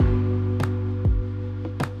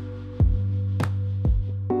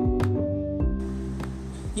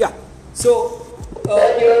So,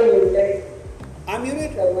 Sir, you are muted. I'm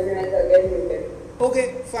muted? Someone has again muted.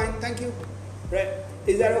 Okay, fine, thank you. Right,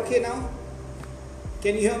 is that okay now?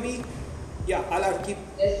 Can you hear me? Yeah, I'll have to keep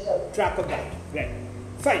Yes, sir. track of that. Right,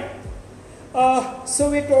 fine.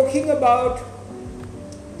 So we're talking about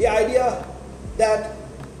the idea that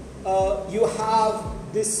you have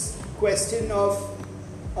this question of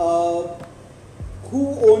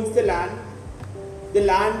who owns the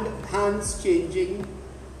land hands changing,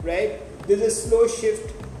 right? There's a slow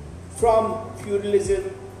shift from feudalism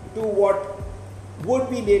to what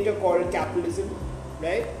would be later called capitalism,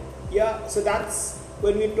 right? Yeah, so that's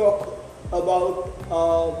when we talk about,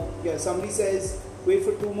 somebody says, wait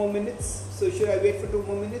for 2 more minutes. So should I wait for 2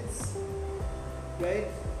 more minutes? Right?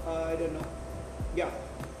 I don't know. Yeah.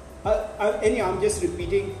 Anyhow, I'm just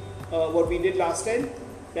repeating what we did last time,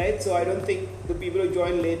 right? So I don't think the people who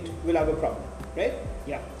join late will have a problem, right?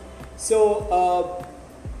 Yeah. So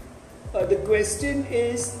the question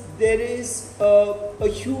is, there is a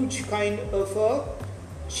huge kind of a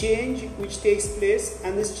change which takes place,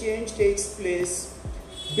 and this change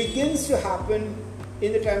begins to happen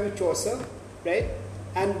in the time of Chaucer, right?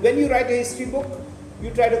 And when you write a history book, you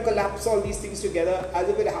try to collapse all these things together as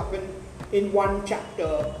if it happened in one chapter,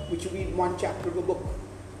 which would be one chapter of a book,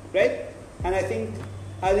 right? And I think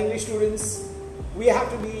as English students, we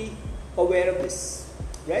have to be aware of this,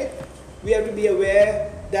 right? We have to be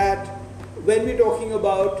aware that when we're talking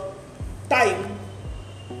about time,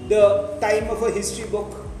 the time of a history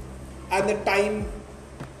book and the time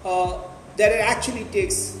that it actually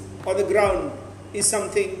takes on the ground is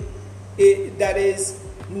something that is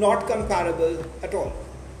not comparable at all.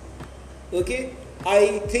 Okay?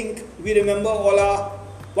 I think we remember all our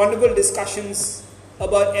wonderful discussions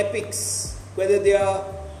about epics, whether they are,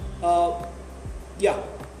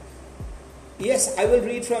 yes, I will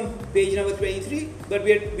read from page number 23, but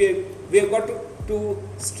we have got to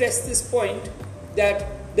stress this point that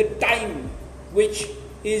the time which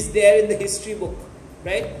is there in the history book,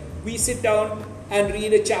 right? We sit down and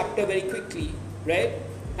read a chapter very quickly, right?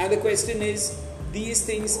 And the question is, these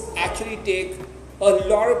things actually take a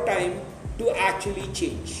lot of time to actually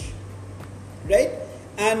change, right?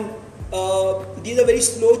 And these are very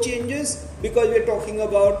slow changes because we're talking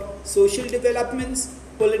about social developments,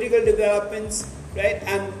 political developments, right?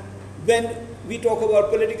 And when we talk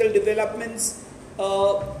about political developments,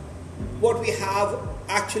 what we have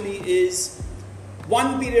actually is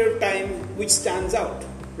one period of time which stands out,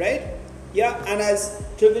 right? Yeah, and as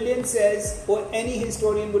Trevelyan says, or any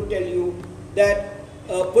historian would tell you, that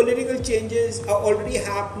political changes are already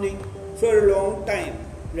happening for a long time,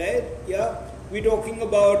 right? Yeah, we're talking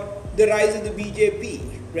about the rise of the BJP,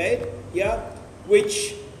 right? Yeah,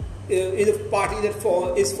 which is a party that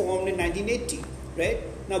is formed in 1980, right?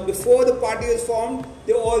 Now, before the party was formed,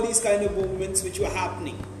 there were all these kind of movements which were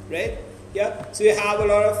happening, right? Yeah, so you have a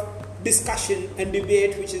lot of discussion and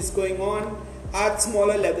debate which is going on at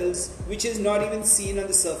smaller levels, which is not even seen on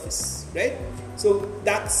the surface, right? So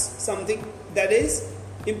that's something that is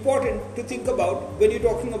important to think about when you're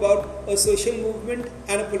talking about a social movement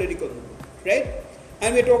and a political movement, right?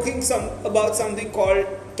 And we're talking about something called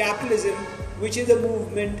capitalism, which is a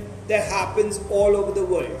movement that happens all over the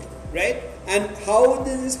world, right? And how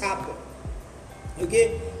does this happen?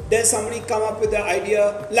 Okay, does somebody come up with the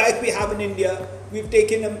idea like we have in India? We've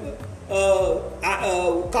taken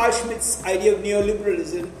Carl Schmitt's idea of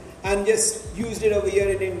neoliberalism and just used it over here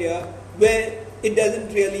in India, where it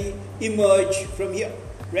doesn't really emerge from here,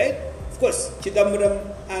 right? Of course, Chidambaram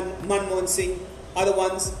and Manmohan Singh are the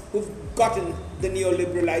ones who've gotten the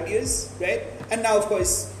neoliberal ideas, right? And now, of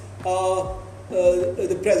course,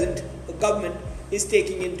 the present government is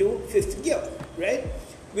taking into fifth gear, right?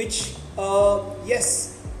 Which,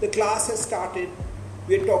 yes, the class has started.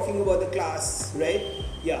 We're talking about the class, right?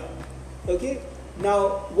 Yeah. Okay.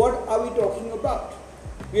 Now, what are we talking about?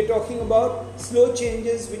 We're talking about slow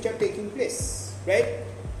changes which are taking place, right?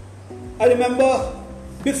 I remember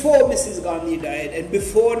before Mrs. Gandhi died and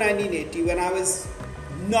before 1980, when I was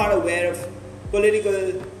not aware of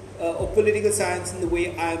political science in the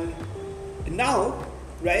way I'm now,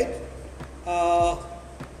 right?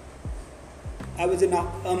 I was a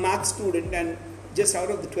math student and just out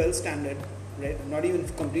of the 12th standard, right? Not even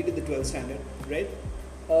completed the 12th standard, right?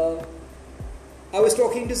 I was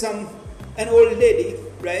talking to an old lady,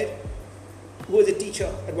 right, who was a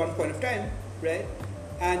teacher at one point of time, right?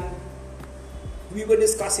 And we were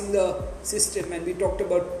discussing the system, and we talked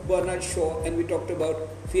about Bernard Shaw, and we talked about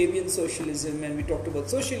Fabian socialism, and we talked about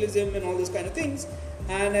socialism and all those kind of things.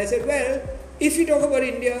 And I said, well, if you talk about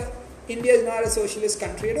India, India is not a socialist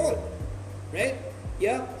country at all, right?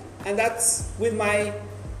 Yeah, and that's with my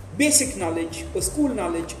basic knowledge or school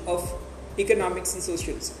knowledge of economics and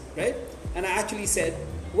socialism, right? And I actually said,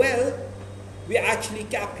 well, we are actually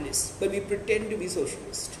capitalists, but we pretend to be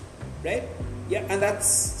socialist, right? Yeah, and that's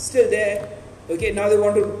still there. Okay, now they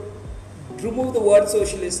want to remove the word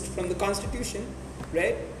socialist from the constitution,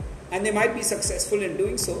 right? And they might be successful in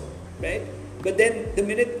doing so, right? But then the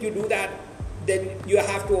minute you do that, then you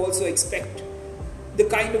have to also expect the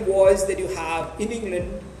kind of wars that you have in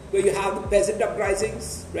England, where you have the peasant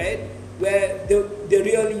uprisings, right? Where they're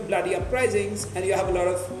really bloody uprisings, and you have a lot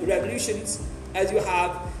of revolutions, as you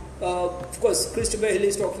have, of course, Christopher Hill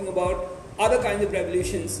is talking about other kinds of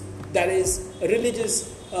revolutions, that is,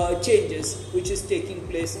 religious changes, which is taking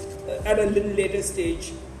place at a little later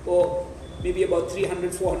stage, or maybe about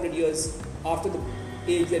 300, 400 years after the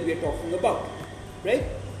age that we are talking about, right?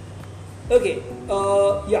 Okay,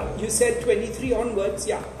 yeah, you said 23 onwards.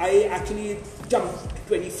 Yeah, I actually jumped to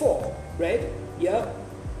 24, right? Yeah,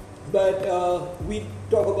 but we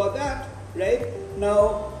talk about that, right?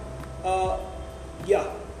 Now, yeah,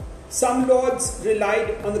 some lords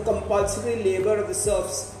relied on the compulsory labor of the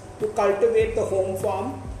serfs to cultivate the home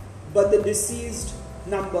farm, but the deceased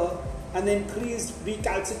number and the increased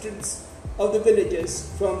recalcitrance of the villagers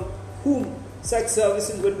from whom such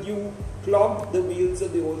services were due clogged the wheels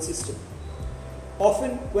of the old system.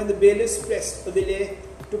 Often, when the bailiffs pressed a delay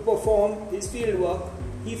to perform his field work,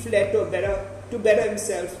 he fled to better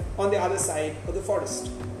himself on the other side of the forest,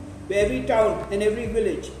 where every town and every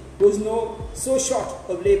village was so short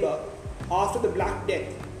of labor after the Black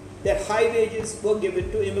Death that high wages were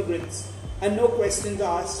given to immigrants and no questions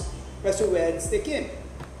asked as to whence they came.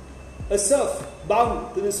 A serf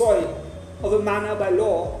bound to the soil of a manor by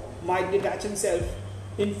law might detach himself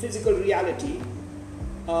in physical reality,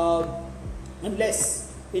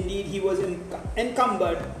 unless indeed he was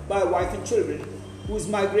encumbered by a wife and children, whose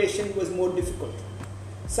migration was more difficult.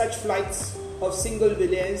 Such flights of single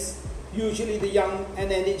villains, usually the young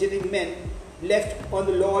and energetic men left on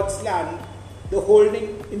the lord's land, the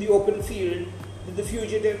holding in the open field that the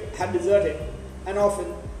fugitive had deserted, and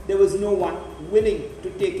often there was no one willing to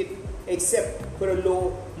take it except for a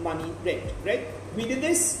low money rent, right? We did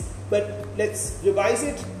this, but let's revise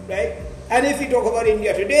it, right? And if we talk about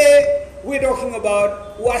India today, we're talking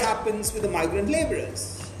about what happens with the migrant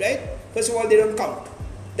laborers, right? First of all, they don't count.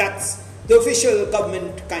 That's the official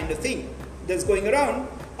government kind of thing that's going around.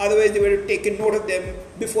 Otherwise, they would have taken note of them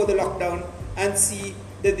before the lockdown and see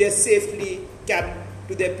that they're safely carried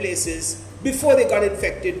to their places before they got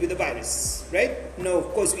infected with the virus, right? Now, of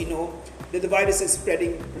course, we know that the virus is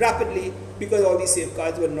spreading rapidly because all these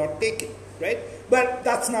safeguards were not taken, right? But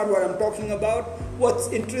that's not what I'm talking about. What's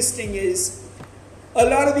interesting is a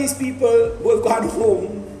lot of these people who have gone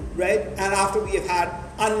home, right, and after we have had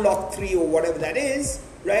Unlock 3 or whatever that is,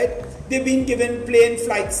 right, they've been given plane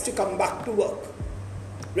flights to come back to work,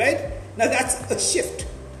 right? Now that's a shift,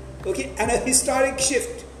 okay, and a historic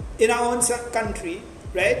shift in our own country,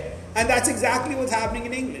 right? And that's exactly what's happening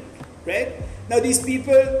in England, right? Now these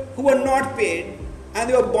people who were not paid and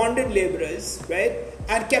they were bonded laborers, right,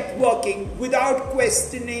 and kept working without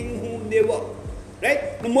questioning whom they were,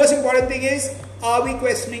 right? The most important thing is, are we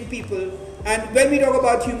questioning people? And when we talk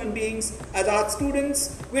about human beings as art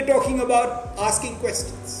students, we're talking about asking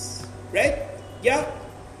questions, right? Yeah?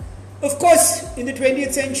 Of course, in the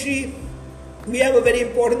 20th century, we have a very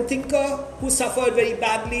important thinker who suffered very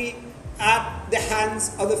badly at the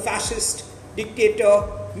hands of the fascist dictator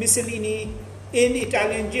Mussolini in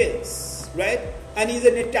Italian jails, right? And he's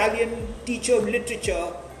an Italian teacher of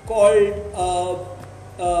literature called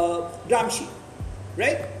Gramsci,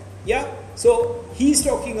 right? Yeah? So he's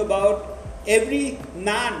talking about every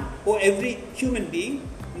man or every human being,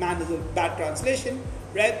 man is a bad translation,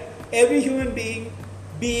 right? Every human being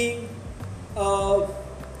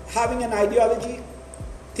having an ideology,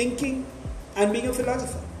 thinking, and being a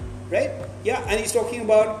philosopher, right? Yeah, and he's talking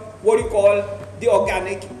about what you call the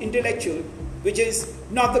organic intellectual, which is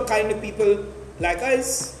not the kind of people like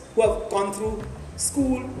us who have gone through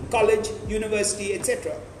school, college, university,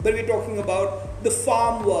 etc. But we're talking about the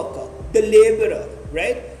farm worker, the laborer,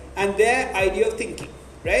 right? And their idea of thinking,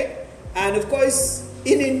 right? And of course,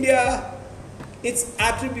 in India, it's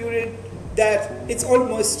attributed that it's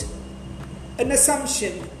almost an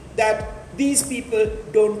assumption that these people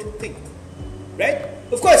don't think, right?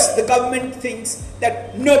 Of course, the government thinks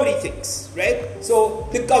that nobody thinks, right? So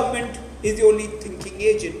the government is the only thinking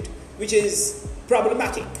agent, which is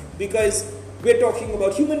problematic because we're talking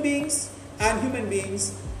about human beings, and human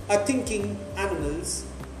beings are thinking animals,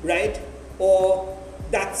 right? Or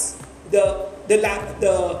that's the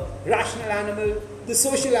rational animal, the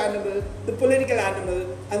social animal, the political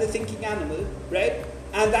animal, and the thinking animal, right?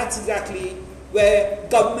 And that's exactly where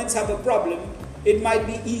governments have a problem. It might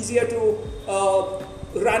be easier to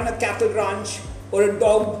run a cattle ranch or a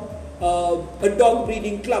dog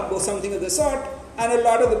breeding club or something of the sort, and a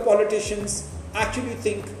lot of the politicians actually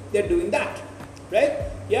think they're doing that, right?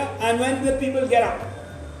 Yeah, and when the people get up,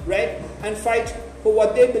 right, and fight for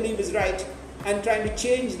what they believe is right and trying to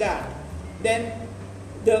change that, then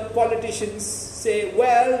the politicians say,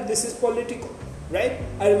 well, this is political, right?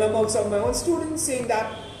 I remember some of my own students saying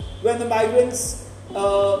that when the migrants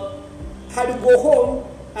had to go home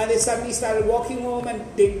and they suddenly started walking home and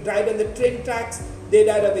they died on the train tracks, they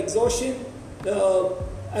died of exhaustion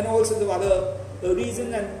and also the other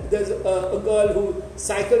reason. And there's a girl who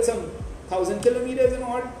cycled some 1,000 kilometers and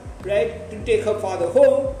all, right, to take her father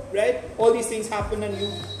home, right? All these things happen, and you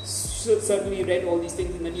certainly read all these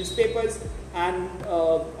things in the newspapers and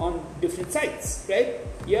on different sites, right?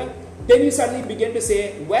 Yeah. Then you suddenly begin to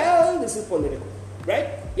say, well, this is political, right?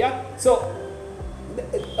 Yeah. So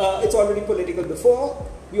it's already political before.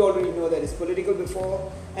 We already know that it's political before,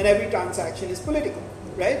 and every transaction is political,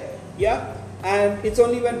 right? Yeah. And it's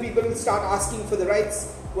only when people start asking for the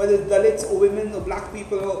rights, whether it's Dalits or women or black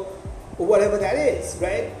people or whatever that is,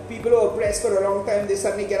 right? People who are oppressed for a long time, they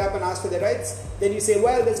suddenly get up and ask for their rights. Then you say,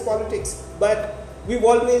 well, there's politics. But we've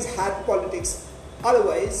always had politics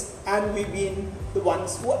otherwise, and we've been the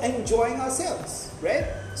ones who are enjoying ourselves, right?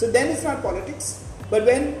 So then it's not politics. But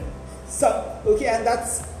when okay, and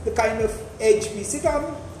that's the kind of edge we sit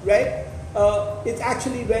on, right? It's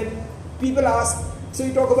actually when people ask, so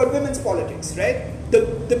you talk about women's politics, right?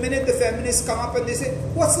 The minute the feminists come up and they say,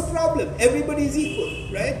 what's the problem? Everybody's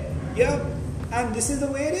equal, right? Yeah, and this is the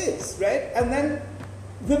way it is, right? And then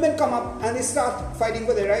women come up and they start fighting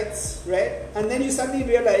for their rights, right? And then you suddenly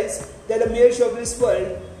realize that a male chauvinist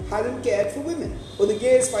world hasn't cared for women, or the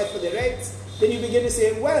gays fight for their rights. Then you begin to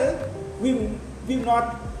say, well, we've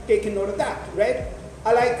not taken note of that, right?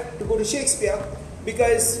 I like to go to Shakespeare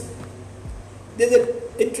because there's an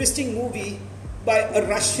interesting movie by a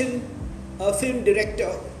Russian film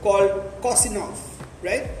director called Kosinov,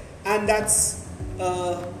 right? And that's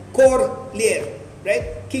Kor Lear,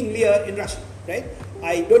 right? King Lear in Russian, right?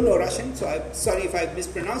 I don't know Russian, so I'm sorry if I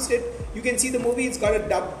mispronounced it. You can see the movie, it's got a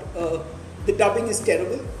dubbed, the dubbing is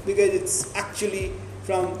terrible because it's actually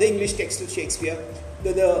from the English text of Shakespeare.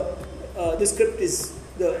 The script is,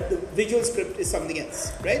 the visual script is something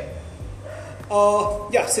else, right?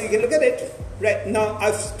 Yeah, so you can look at it. Right, now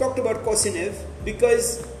I've talked about Kosinov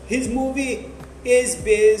because his movie is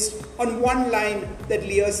based on one line that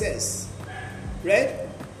Lear says, right?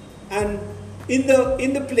 And in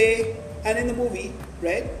the play and in the movie,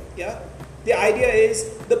 right? Yeah, the idea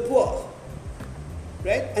is the poor,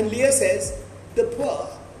 right? And Lear says, the poor.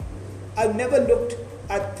 I've never looked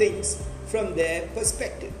at things from their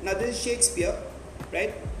perspective. Now this is Shakespeare,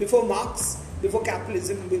 right? Before Marx, before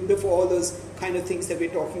capitalism, before all those kind of things that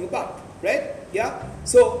we're talking about, right? Yeah.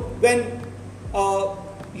 So when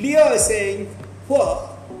Lear is saying poor,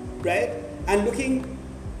 right, and looking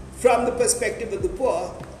from the perspective of the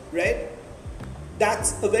poor, right,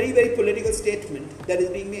 that's a very, very political statement that is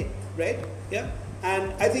being made, right? Yeah.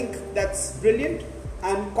 And I think that's brilliant.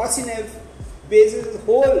 And Kosinov bases the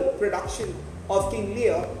whole production of King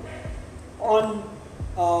Lear on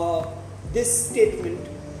this statement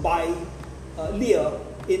by Lear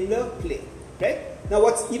in the play, right? Now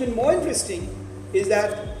what's even more interesting is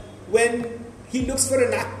that when he looks for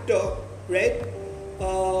an actor, right,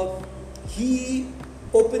 he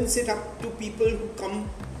opens it up to people who come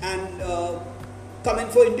in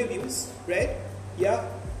for interviews, right? Yeah,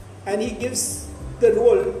 and he gives the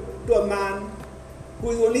role to a man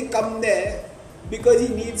who has only come there because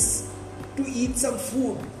he needs to eat some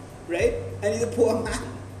food, right? And he's a poor man,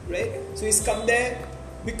 right? So he's come there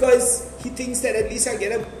because he thinks that at least I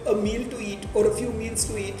get a meal to eat or a few meals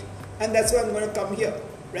to eat, and that's why I'm going to come here,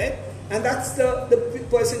 right? And that's the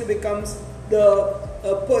person who becomes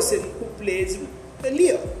the person who plays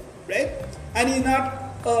Lear, right? And he's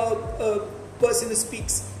not a person who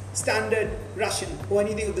speaks standard Russian or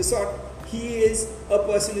anything of the sort. He is a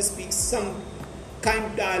person who speaks some kind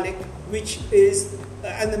of dialect, which is,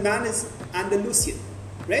 and the man is Andalusian,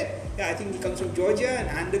 right? Yeah, I think he comes from Georgia and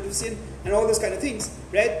Andalusian and all those kind of things,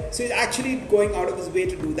 right? So he's actually going out of his way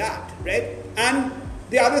to do that, right? And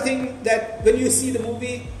the other thing that when you see the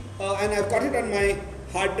movie, and I've got it on my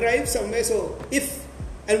hard drive somewhere, so if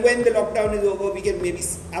and when the lockdown is over, we can maybe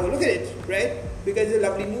have a look at it, right? Because it's a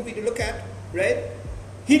lovely movie to look at, right?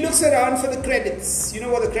 He looks around for the credits. You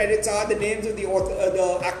know what the credits are, the names of the author,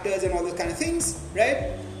 the actors and all those kind of things,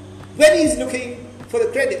 right? When he's looking for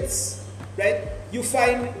the credits, right, you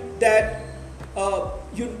find that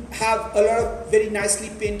You have a lot of very nicely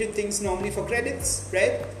painted things normally for credits,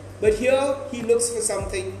 right? But here he looks for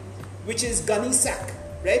something which is gunny sack,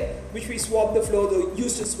 right? Which we swab the floors, or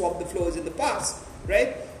used to swab the floors in the past,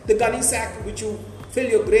 right? The gunny sack which you fill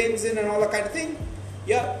your grains in and all that kind of thing.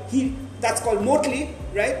 Yeah, that's called motley,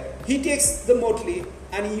 right? He takes the motley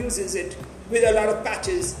and he uses it with a lot of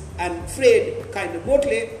patches and frayed kind of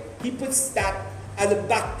motley. He puts that as a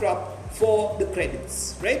backdrop for the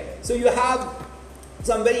credits, right? So you have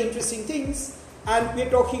some very interesting things, and we're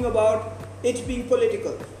talking about it being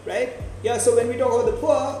political, right? Yeah, so when we talk about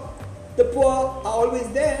the poor are always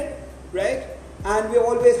there, right? And we're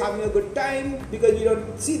always having a good time because we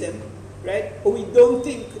don't see them, right? Or we don't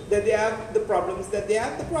think that they have the problems that they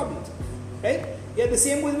have the problems, right? Yeah, the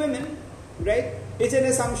same with women, right? It's an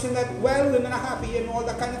assumption that, well, women are happy and all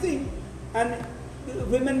that kind of thing, and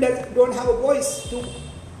women that don't have a voice to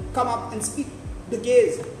come up and speak. The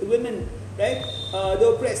gays, the women, right? The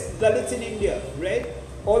oppressed, Dalits in India, right?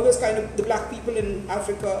 All those kind of, the black people in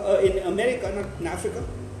Africa, in America, not in Africa,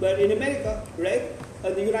 but in America, right?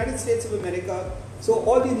 The United States of America. So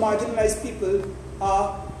all these marginalized people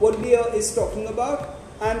are what Lear is talking about.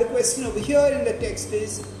 And the question over here in the text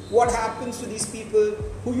is, what happens to these people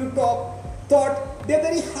who you thought they're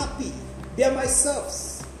very happy, they're my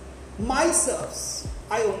serfs. My serfs,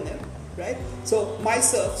 I own them, right? So my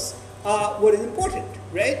serfs are what is important,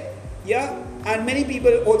 right? Yeah, and many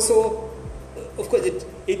people also, of course,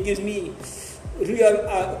 it gives me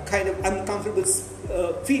real kind of uncomfortable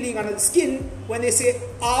feeling under the skin when they say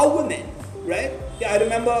our women, right? Yeah, I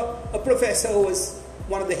remember a professor who was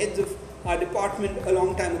one of the heads of our department a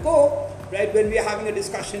long time ago, right? When we were having a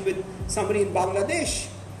discussion with somebody in Bangladesh,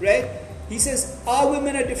 right? He says, our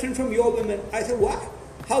women are different from your women. I said, why?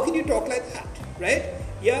 How can you talk like that, right?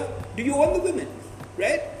 Yeah, do you own the women,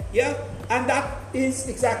 right? Yeah, and that is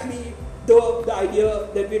exactly the idea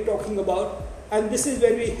that we're talking about. And this is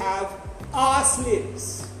when we have our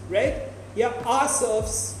slaves, right? Yeah, our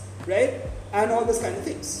serfs, right? And all those kind of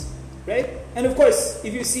things, right? And of course,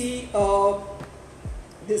 if you see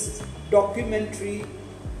this documentary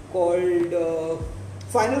called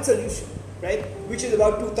Final Solution, right? Which is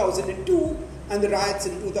about 2002 and the riots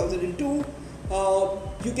in 2002,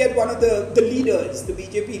 you get one of the leaders, the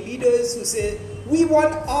BJP leaders, who say, we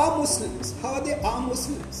want our Muslims. How are they our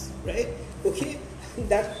Muslims, right? Okay,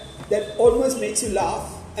 that almost makes you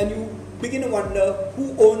laugh, and you begin to wonder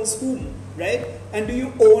who owns whom, right? And do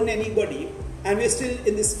you own anybody? And we're still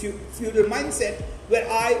in this feudal mindset where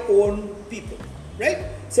I own people, right?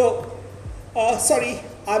 So, sorry,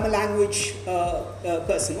 I'm a language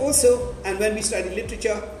person also, and when we study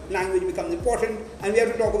literature, language becomes important, and we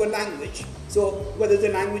have to talk about language. So, whether it's the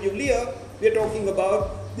language of Lear, we're talking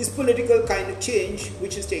about this political kind of change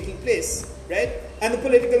which is taking place, right? And the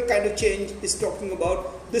political kind of change is talking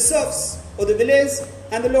about the serfs or the villeins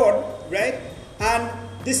and the lord, right? And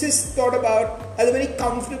this is thought about as a very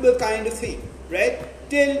comfortable kind of thing, right?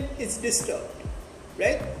 Till it's disturbed,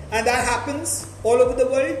 right? And that happens all over the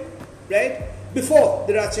world, right? Before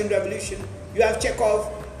the Russian Revolution, you have Chekhov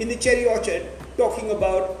in the Cherry Orchard talking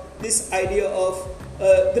about this idea of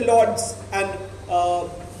the lords and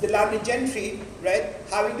the landed gentry, right,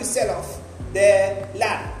 having to sell off their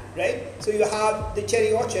land, right? So you have the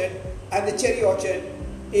cherry orchard, and the cherry orchard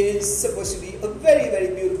is supposed to be a very,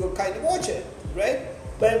 very beautiful kind of orchard, right?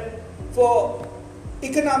 But for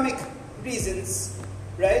economic reasons,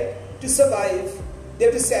 right, to survive, they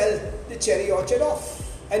have to sell the cherry orchard off.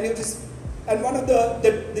 And one of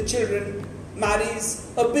the children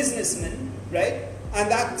marries a businessman, right? And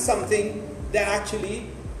that's something that actually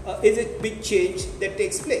is a big change that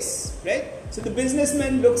takes place, right? So the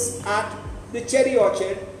businessman looks at the cherry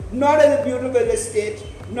orchard not as a beautiful estate,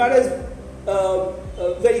 not as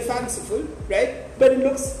very fanciful, right? But it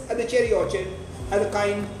looks at the cherry orchard as a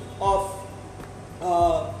kind of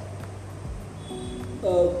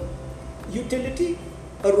utility,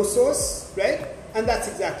 a resource, right? And that's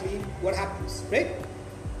exactly what happens, right?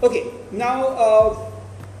 Okay, now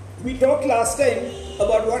we talked last time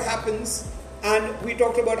about what happens, and we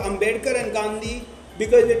talked about Ambedkar and Gandhi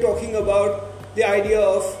because we're talking about the idea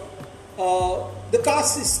of the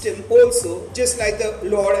caste system also, just like the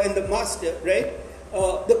lord and the master, right?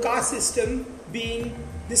 The caste system being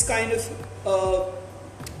this kind of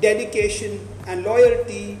dedication and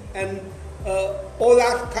loyalty and all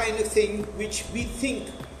that kind of thing which we think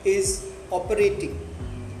is operating,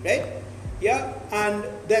 right? Yeah, and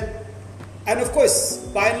of course,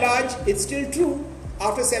 by and large, it's still true.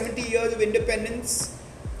 After 70 years of independence,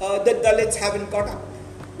 the Dalits haven't got up,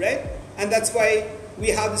 right? And that's why we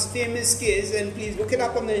have this famous case, and please look it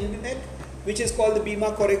up on the internet, which is called the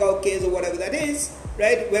Bhima Koregaon case or whatever that is,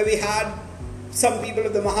 right, where we had some people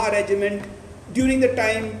of the Maha regiment during the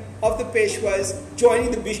time of the Peshwas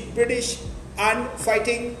joining the British and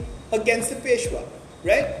fighting against the Peshwa,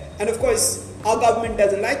 right? And of course, our government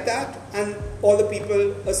doesn't like that, and all the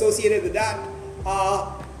people associated with that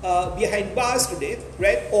are behind bars today,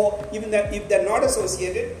 right? Or even that if they're not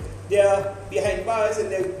associated, they are behind bars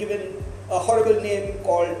and they're given a horrible name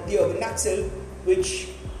called the urban Naxal, which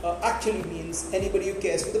actually means anybody who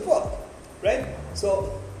cares for the poor, right?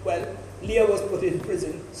 So, well, Leah was put in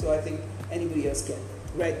prison, so I think anybody else can,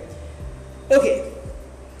 right? Okay.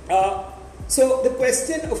 So the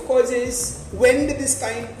question, of course, is when did this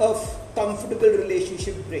kind of comfortable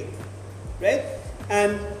relationship break, right?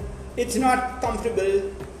 And it's not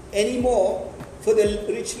comfortable anymore for the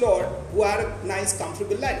rich lord who had a nice,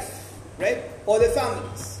 comfortable life, right? Or their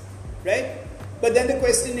families, right? But then the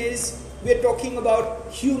question is, we're talking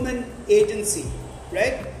about human agency,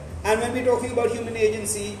 right? And when we're talking about human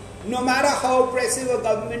agency, no matter how oppressive a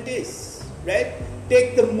government is, right?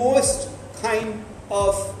 Take the most kind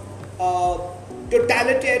of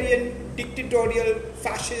totalitarian, dictatorial,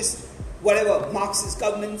 fascist, whatever, Marxist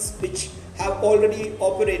governments which have already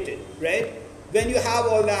operated, right? When you have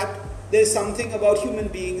all that, there's something about human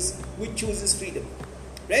beings which chooses freedom,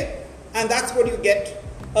 right? And that's what you get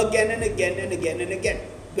again and again and again and again.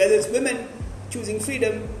 Whether it's women choosing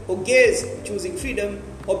freedom, or gays choosing freedom,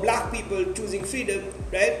 or black people choosing freedom,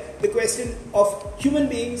 right? The question of human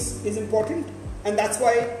beings is important, and that's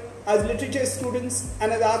why as literature students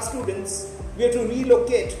and as art students, we have to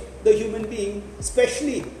relocate the human being,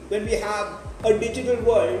 especially when we have a digital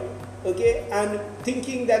world, okay, and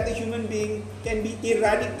thinking that the human being can be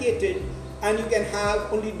eradicated and you can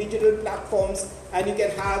have only digital platforms and you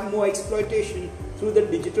can have more exploitation through the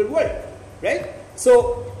digital world, right?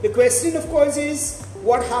 So the question, of course, is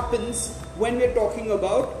what happens when we're talking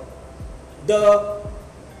about the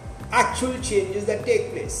actual changes that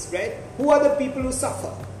take place, right? Who are the people who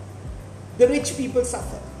suffer? The rich people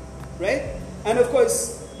suffer, right? And of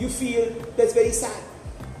course, you feel that's very sad,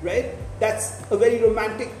 right? That's a very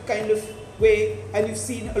romantic kind of way, and you've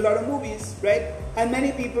seen a lot of movies, right? And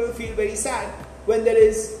many people feel very sad when there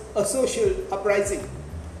is a social uprising,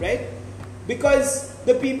 right? Because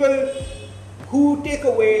the people who take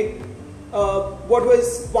away what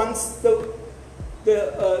was once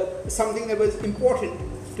something that was important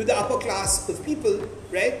to the upper class of people,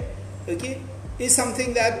 right? Okay, is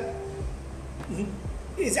something that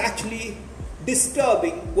is actually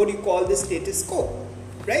disturbing what you call the status quo,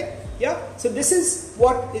 right? Yeah. So this is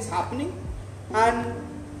what is happening, and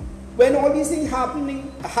when all these things happen,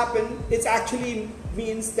 it actually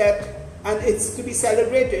means that, and it's to be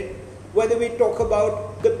celebrated, whether we talk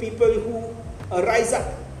about the people who rise up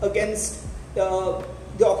against the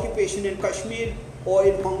occupation in Kashmir or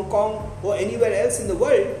in Hong Kong or anywhere else in the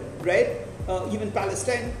world, right? Even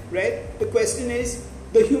Palestine, right? The question is,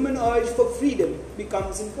 the human urge for freedom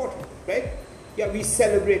becomes important, right? Yeah, we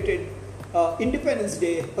celebrated Independence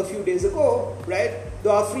Day a few days ago, right?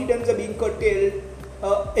 Though our freedoms are being curtailed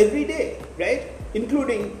every day, right?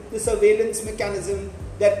 Including the surveillance mechanism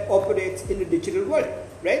that operates in the digital world,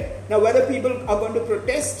 right? Now, whether people are going to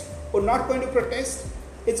protest or not going to protest,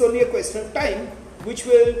 it's only a question of time, which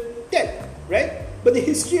will tell, right? But the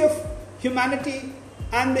history of humanity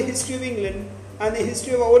and the history of England and the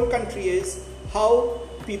history of our own country is how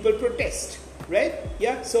people protest, right?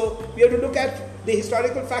 Yeah, so we have to look at the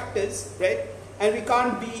historical factors, right? And we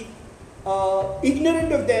can't be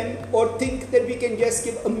ignorant of them or think that we can just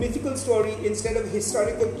give a mythical story instead of a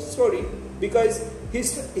historical story, because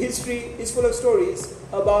history is full of stories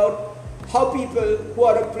about how people who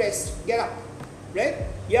are oppressed get up, right?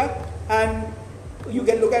 Yeah, and you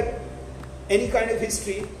can look at any kind of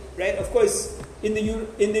history, right? Of course, in the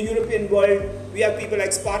European world, we have people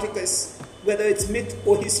like Spartacus. Whether it's myth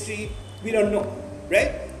or history, we don't know,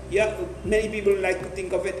 right? Yeah, many people like to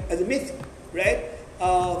think of it as a myth, right?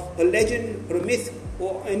 A legend or a myth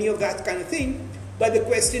or any of that kind of thing. But the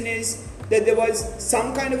question is that there was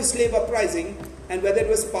some kind of a slave uprising, and whether it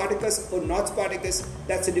was Spartacus or not Spartacus,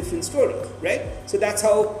 that's a different story, right? So that's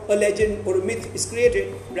how a legend or a myth is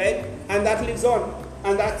created, right? And that lives on,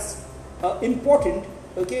 and that's important,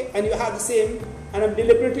 okay? And you have the same, and I'm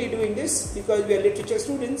deliberately doing this because we are literature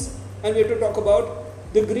students, and we have to talk about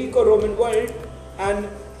the Greco-Roman world and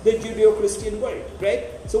the Judeo-Christian world, right?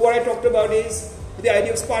 So what I talked about is the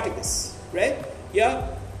idea of Spartacus, right? Yeah,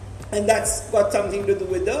 and that's got something to do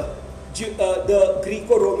with the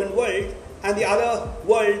Greco-Roman world, and the other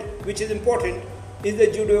world which is important is the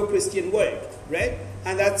Judeo-Christian world, right?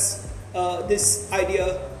 And that's this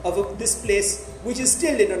idea of this place which is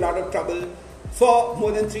still in a lot of trouble for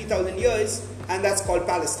more than 3,000 years, and that's called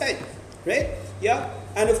Palestine, right? Yeah,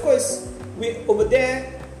 and of course, over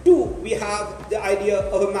there too, we have the idea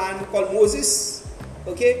of a man called Moses,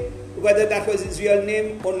 okay? Whether that was his real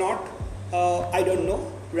name or not, I don't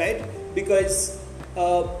know, right? Because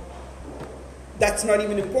that's not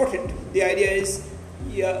even important. The idea is,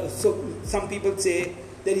 yeah, so some people say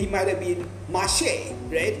that he might have been Marshe,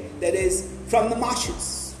 right? That is, from the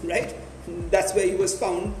marshes, right? That's where he was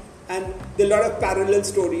found. And there are a lot of parallel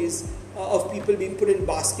stories of people being put in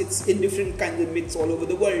baskets in different kinds of myths all over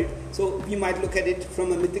the world. So we might look at it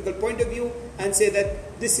from a mythical point of view and say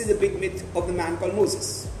that this is a big myth of the man called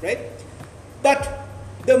Moses, right? But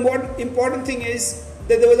the more important thing is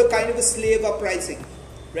that there was a kind of a slave uprising,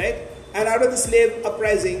 right? And out of the slave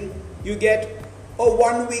uprising, you get a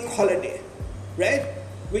 1-week holiday, right?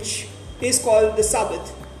 Which is called the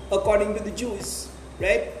Sabbath, according to the Jews,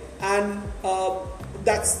 right? And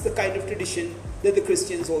that's the kind of tradition that the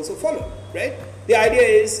Christians also follow, right? The idea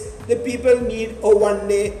is that people need a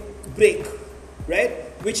 1-day break, right?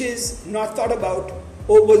 Which is not thought about,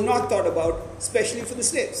 or was not thought about, especially for the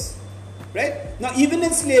slaves, right? Now, even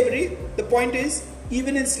in slavery, the point is,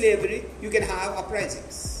 even in slavery, you can have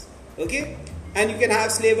uprisings, okay? And you can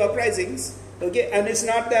have slave uprisings, okay? And it's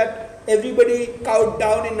not that everybody cowed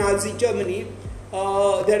down in Nazi Germany.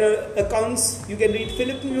 There are accounts, you can read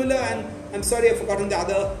Philip Mueller, and I'm sorry I've forgotten the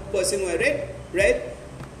other person who I read, right?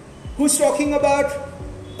 Who's talking about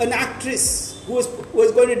an actress who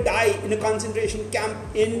was going to die in a concentration camp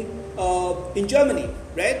in Germany,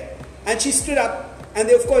 right? And she stood up, and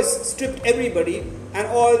they of course stripped everybody, and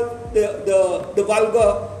all the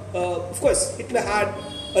vulgar, of course Hitler had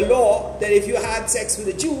a law that if you had sex with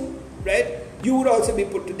a Jew, right, you would also be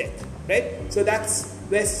put to death, right? So that's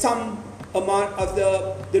where some amount of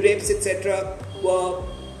the rapes, etc., were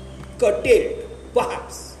curtailed,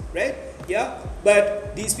 perhaps, right? Yeah,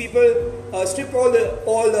 but these people stripped all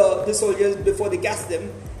the soldiers before they gassed them,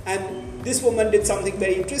 and this woman did something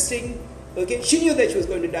very interesting. Okay, she knew that she was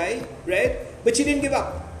going to die, right? But she didn't give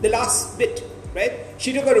up the last bit, right?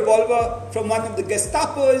 She took a revolver from one of the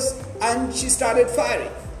Gestapos and she started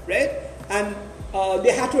firing, right? And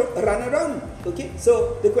they had to run around. Okay,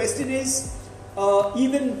 so the question is,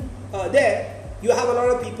 even there, you have a lot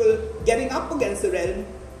of people getting up against the realm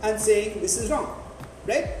and saying this is wrong,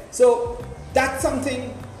 right? So that's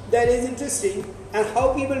something that is interesting, and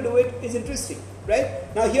how people do it is interesting,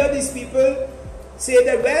 right? Now here these people say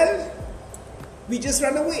that, well, we just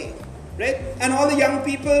run away, right? And all the young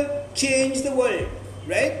people change the world,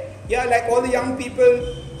 right? Yeah, like all the young people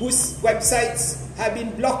whose websites have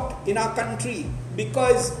been blocked in our country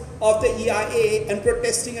because of the EIA and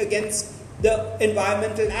protesting against the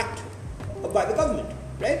Environmental Act by the government,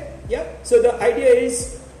 right? Yeah. So the idea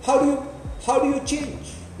is, how do you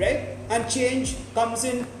change, right? And change comes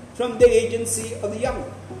in from the agency of the young,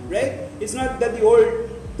 right? It's not that the old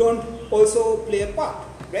don't also play a part,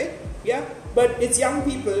 right? Yeah. But it's young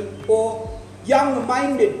people, or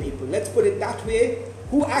young-minded people, let's put it that way,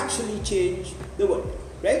 who actually change the world,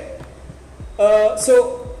 right?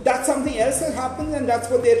 So that's something else that happens, and that's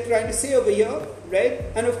what they're trying to say over here, right?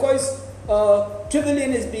 And of course,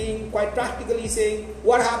 Trevelyan is being quite practically saying,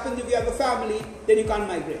 what happens if you have a family, then you can't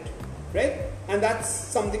migrate, right? And that's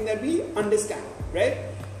something that we understand, right?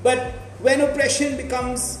 But when oppression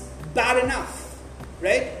becomes bad enough,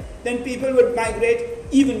 right, then people would migrate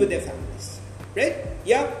even with their families, right?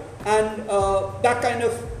 Yeah, and that kind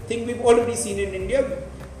of thing we've already seen in India.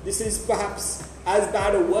 This is perhaps as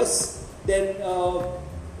bad or worse than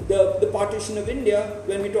the partition of India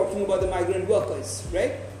when we're talking about the migrant workers,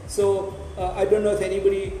 right? So I don't know if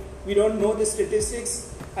anybody, we don't know the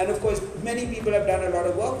statistics, and of course many people have done a lot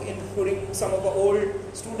of work, including some of our old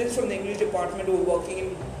students from the English department who are working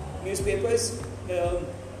in newspapers.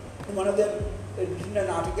 One of them written an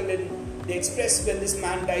article in the Express when this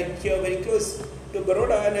man died here very close to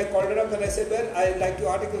Baroda, and I called her up and I said, well, I liked your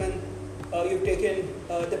article and you've taken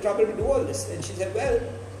the trouble to do all this. And she said, well,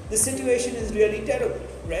 the situation is really terrible,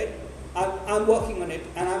 right? I'm working on it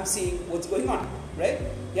and I'm seeing what's going on, right?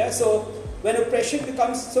 Yeah, so when oppression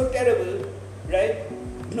becomes so terrible, right,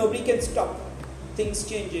 nobody can stop things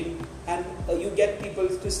changing, and you get people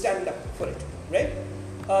to stand up for it, right?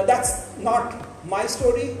 That's not my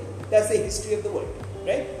story, that's the history of the world,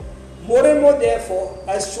 right? More and more, therefore,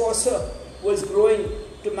 as Chaucer was growing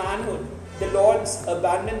to manhood, the lords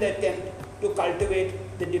abandoned their attempt to cultivate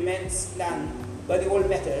the demesne land by the old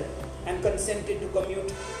method and consented to commute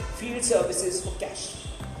field services for cash.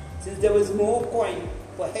 Since there was more coin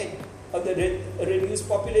per head of the reduced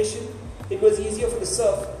population, it was easier for the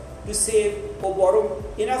serf to save or borrow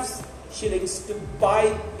enough shillings to buy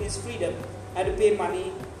his freedom and to pay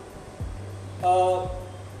money,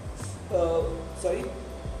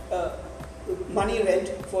 money rent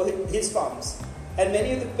for his farms. And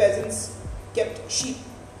many of the peasants kept sheep,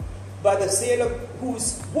 by the sale of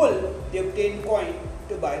whose wool they obtained coin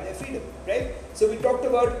to buy their freedom. Right? So we talked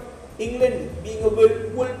about England being a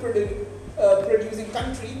wool producing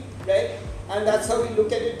country, right? And that's how we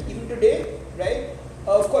look at it even today, right?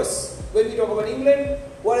 Of course, when we talk about England,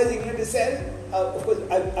 what is England to sell? Of course,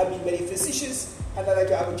 I've been very facetious, and I like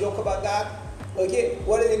to have a joke about that. Okay,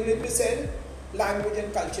 what is England to sell? Language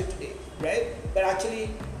and culture today, right? But actually,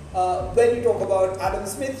 when we talk about Adam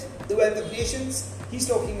Smith, The Wealth of Nations, he's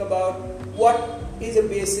talking about what is a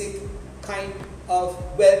basic kind of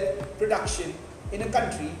wealth production in a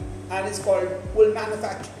country, and it's called wool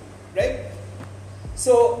manufacturing, right?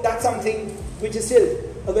 So that's something which is still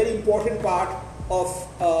a very important part of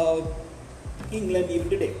England even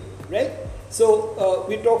today, right? So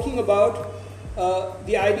we're talking about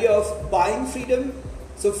the idea of buying freedom.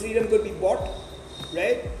 So freedom could be bought,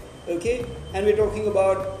 right? Okay, and we're talking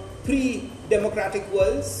about pre-democratic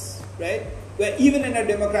worlds, right? Where even in a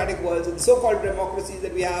democratic world, so the so-called democracies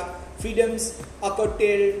that we have, freedoms are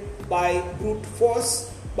curtailed by brute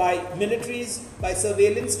force, by militaries, by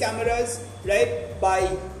surveillance cameras, right?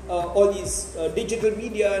 By all these digital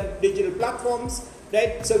media and digital platforms,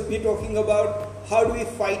 right? So we're talking about how do we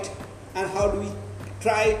fight and how do we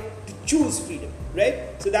try to choose freedom,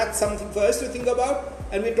 right? So that's something for us to think about.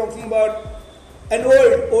 And we're talking about an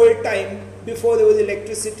old time before there was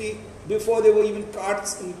electricity, before there were even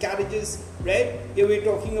carts and carriages, right? Here we're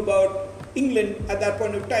talking about England at that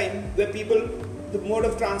point of time, where people, the mode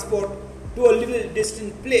of transport to a little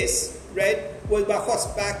distant place, right, was by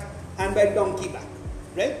horseback and by donkey back,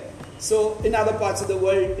 right? So in other parts of the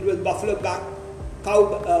world, it was buffalo back,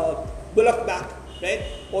 bullock back, right?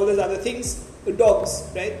 All those other things, the dogs,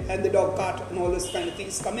 right, and the dog cart and all those kind of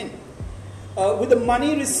things come in. With the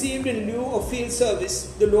money received in lieu of field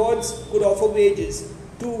service, the lords could offer wages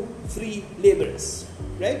to free laborers,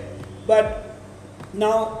 right? But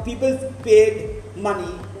now people paid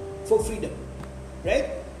money for freedom, right?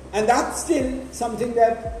 And that's still something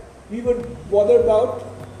that we would bother about.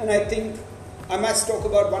 And I think I must talk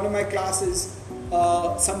about one of my classes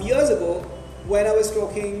some years ago when I was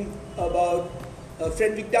talking about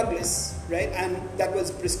Frederick Douglass, right? And that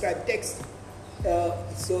was prescribed text.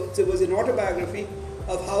 So it was an autobiography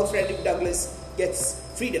of how Frederick Douglass gets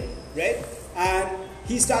freedom, right? And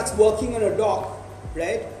he starts working on a dock,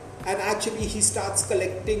 right? And actually he starts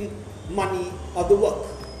collecting money of the work,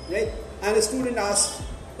 right? And a student asked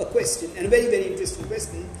a question, and a very, very interesting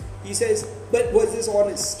question. He says, but was this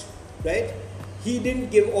honest, right? He didn't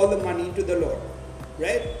give all the money to the Lord,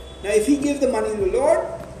 right? Now if he gave the money to the Lord,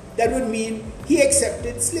 that would mean he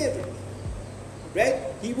accepted slavery, right?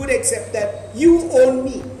 He would accept that you own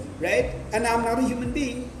me, right? And I'm not a human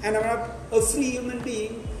being, and I'm not a free human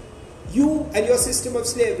being. You and your system of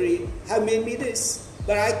slavery have made me this,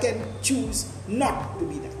 but I can choose not to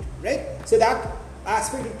be that, right? So that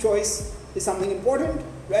aspect of choice is something important,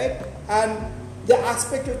 right? And the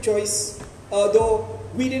aspect of choice, though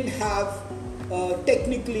we didn't have,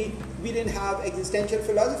 technically, we didn't have existential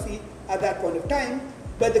philosophy at that point of time,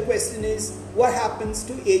 but the question is, what happens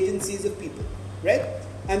to agencies of people, right?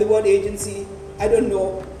 And the word agency, I don't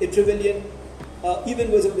know if Trevelyan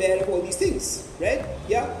even was aware of all these things, right?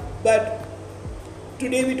 Yeah, but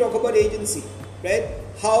today we talk about agency, right?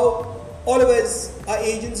 How all of us are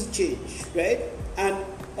agents of change, right? And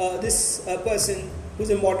this person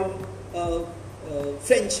who's a modern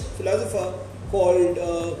French philosopher called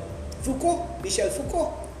Michel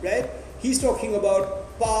Foucault, right? He's talking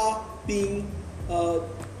about power being,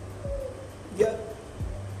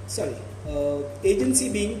 agency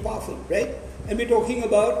being powerful, right? And we're talking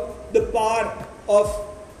about the power of,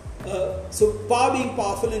 so power being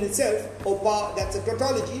powerful in itself, or power, that's a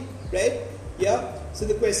tautology, right? Yeah. So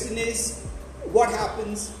the question is, what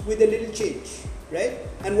happens with a little change, right?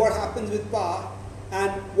 And what happens with power,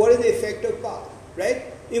 and what is the effect of power, right?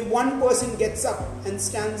 If one person gets up and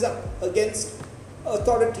stands up against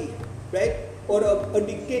authority, right, or a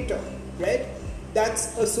dictator, right,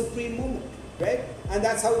 that's a supreme moment, right? And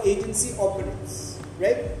that's how agency operates,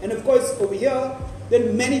 right? And of course, over here,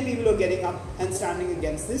 then many people are getting up and standing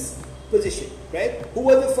against this position, right? Who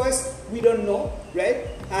was the first? We don't know, right?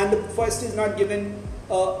 And the first is not given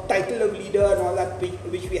a title of leader and all that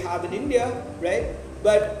which we have in India, right?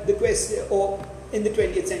 But the question, or in the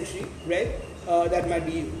 20th century, right? That might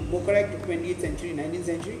be more correct, 20th century, 19th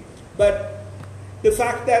century. But the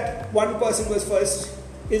fact that one person was first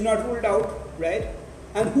is not ruled out, right?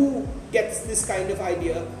 and who gets this kind of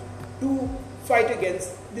idea to fight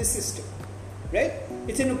against this system, right?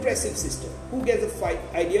 It's an oppressive system. Who gets the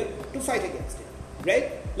idea to fight against it,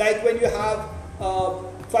 right? Like when you have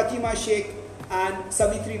Fatima Sheikh and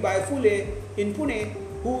Savitri Bai Phule in Pune,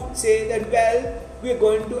 who say that, well, we're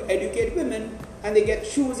going to educate women, and they get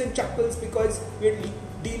shoes and chuckles because we're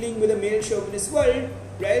dealing with a male chauvinist world,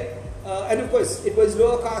 right? And of course, it was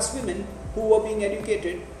lower caste women who were being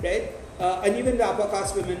educated, right? And even the upper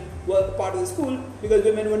caste women were part of the school because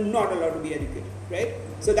women were not allowed to be educated, right?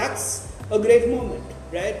 So that's a great moment,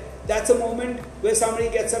 right? That's a moment where somebody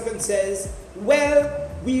gets up and says, well,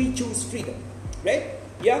 we choose freedom, right?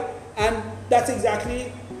 Yeah, and that's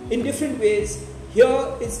exactly, in different ways,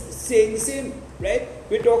 here is saying the same, right?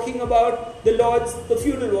 We're talking about the lords, the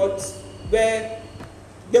feudal lords, where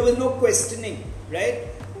there was no questioning, right,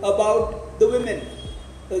 about the women,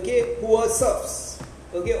 okay, who were serfs,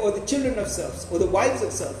 okay, or the children of serfs, or the wives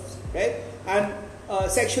of serfs, right? And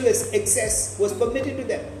sexual excess was permitted to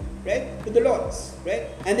them, right, to the lords, right?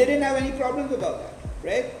 And they didn't have any problems about that,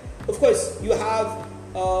 right? Of course, you have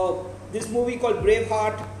this movie called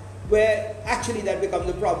Braveheart, where actually that becomes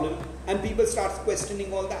a problem, and people start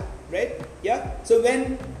questioning all that, right? Yeah. So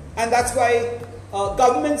and that's why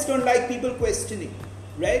governments don't like people questioning,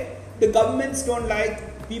 right? The governments don't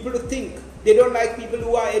like people to think. They don't like people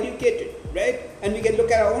who are educated, right? And we can look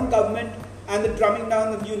at our own government and the drumming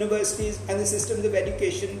down of universities and the systems of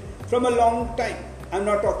education from a long time. I'm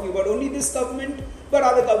not talking about only this government, but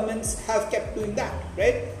other governments have kept doing that,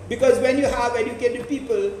 right? Because when you have educated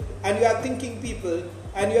people and you have thinking people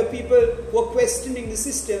and you have people who are questioning the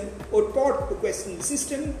system or taught to question the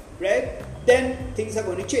system, right, then things are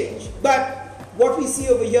going to change. But what we see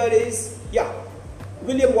over here is, yeah,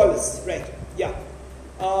 William Wallace, right, yeah.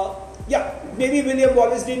 Maybe William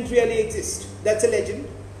Wallace didn't really exist. That's a legend,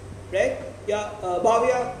 right? Yeah,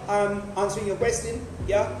 Bhavya, I'm answering your question,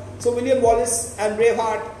 yeah. So William Wallace and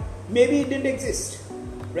Braveheart, maybe it didn't exist,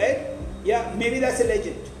 right? Yeah, maybe that's a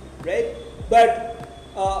legend, right? But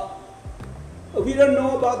we don't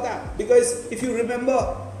know about that, because if you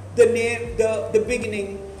remember the name, the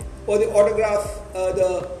beginning, or the autograph,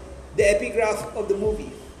 the epigraph of the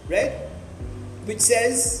movie, right, which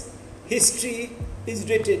says, history is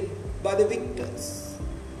written by the victors,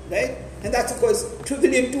 right? And that's, of course,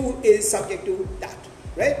 William too is subject to that,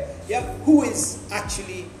 right? Yeah, who is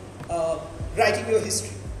actually writing your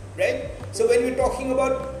history, right? So when we're talking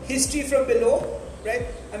about history from below, right?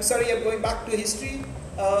 I'm sorry, I'm going back to history,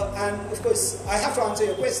 and of course, I have to answer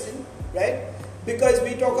your question, right? Because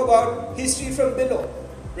we talk about history from below,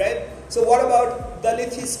 right? So what about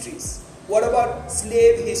Dalit histories? What about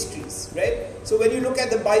slave histories, right? So when you look at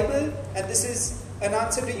the Bible, and this is an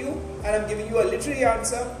answer to you, and I'm giving you a literary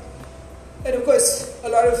answer, and of course, a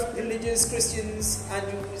lot of religious Christians and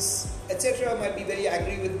Jews, etc., might be very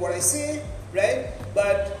angry with what I say, right?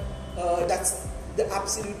 But that's the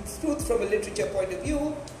absolute truth from a literature point of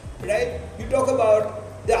view, right? You talk about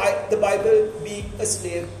the Bible being a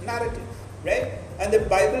slave narrative, right? And the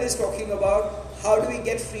Bible is talking about how do we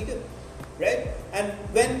get freedom, right? And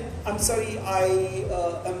when, I'm sorry, I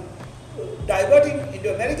am diverting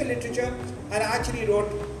into American literature, and I actually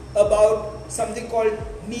wrote about something called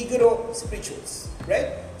Negro spirituals, right?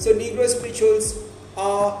 So Negro spirituals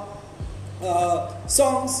are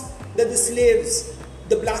songs that the slaves,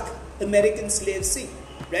 the black American slaves sing,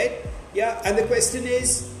 right? Yeah, and the question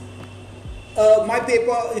is, my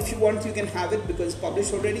paper, if you want, you can have it because it's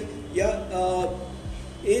published already. Yeah,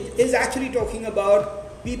 it is actually talking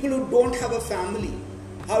about people who don't have a family.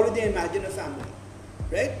 How do they imagine a family,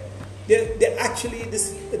 right? They're actually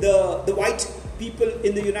the white people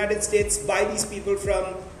in the United States buy these people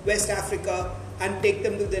from West Africa and take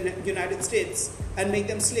them to the United States and make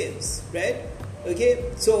them slaves, right?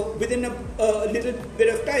 Okay, so within a little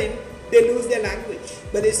bit of time, they lose their language,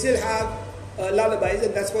 but they still have lullabies,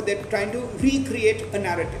 and that's what they're trying to recreate a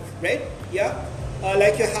narrative, right? Yeah,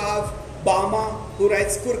 like you have Bama, who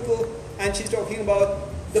writes Kurku, and she's talking about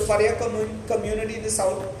the Pariah community in the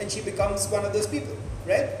south, and she becomes one of those people,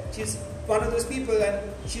 right? She's one of those people, and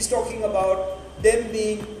she's talking about them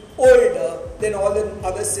being older than all the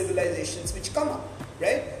other civilizations which come up,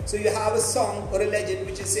 right? So you have a song or a legend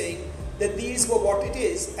which is saying that these were what it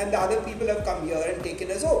is, and the other people have come here and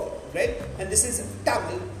taken us over, right? And this is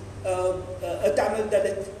Tamil, a Tamil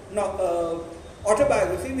Dalit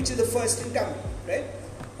autobiography, which is the first in Tamil, right?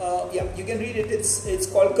 Yeah, you can read it. It's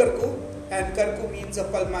called Karku, and Karku means a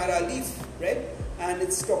palmyra leaf, right? And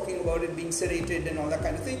it's talking about it being serrated and all that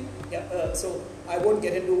kind of thing. Yeah, so I won't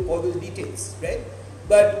get into all those details, right?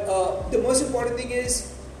 But the most important thing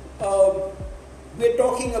is we're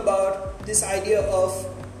talking about this idea of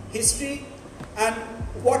history, and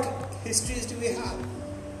what histories do we have,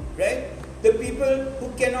 right? The people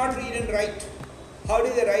who cannot read and write, how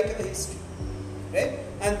do they write a history, right?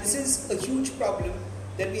 And this is a huge problem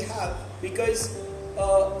that we have, because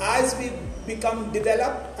as we become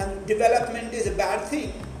developed, and development is a bad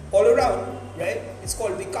thing all around, right? It's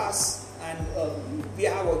called vikas, and we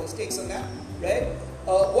have all those takes on that, right?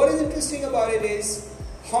 What is interesting about it is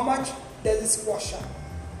how much does it squash up?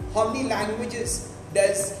 How many languages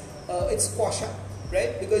does it squash up,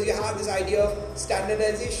 right? Because you have this idea of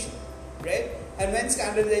standardization, right? And when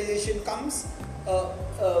standardization comes,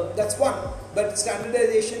 that's one. But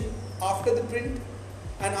standardization after the print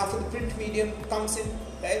and after the print medium comes in,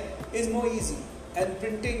 right, is more easy. And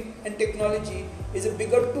printing and technology is a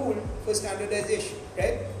bigger tool for standardization,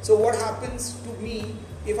 right? So what happens to me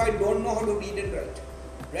if I don't know how to read and write,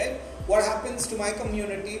 right? What happens to my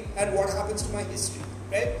community, and what happens to my history,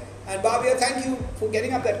 right? And Bhavya, thank you for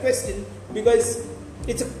getting up that question, because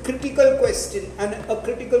it's a critical question, and a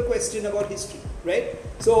critical question about history, right?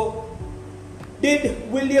 So,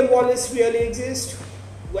 did William Wallace really exist?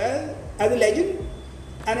 Well, as a legend,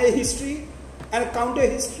 and a history, and a counter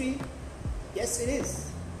history, yes it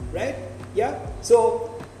is, right? Yeah,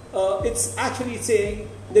 so it's actually saying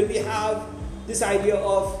that we have this idea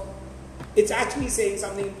of, it's actually saying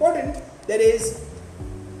something important, that is,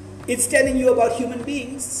 it's telling you about human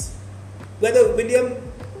beings, whether William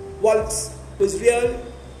Wallace was real,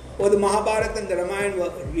 or the Mahabharata and the Ramayana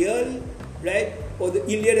were real, right? Or the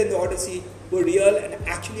Iliad and the Odyssey were real and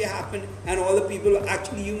actually happened, and all the people were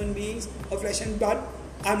actually human beings of flesh and blood,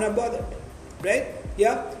 I'm not bothered, right?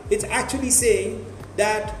 Yeah, it's actually saying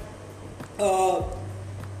that,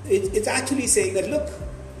 it's actually saying that, look,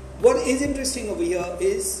 what is interesting over here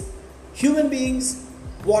is human beings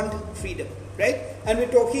want freedom, right? And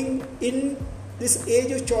we're talking in this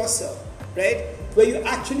age of Chaucer, right, where you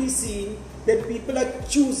actually see that people are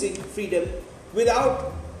choosing freedom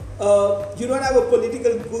without, you don't have a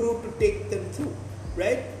political guru to take them through,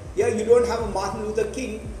 right? Yeah, you don't have a Martin Luther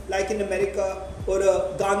King like in America, or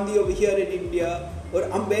a Gandhi over here in India, or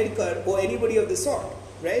Ambedkar, or anybody of the sort,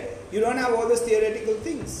 right? You don't have all those theoretical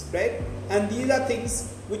things, right? And these are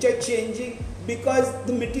things which are changing because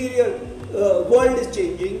the material world is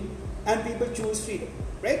changing, and people choose freedom,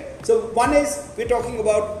 right? So one is, we're talking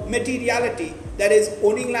about materiality, that is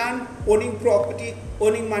owning land, owning property,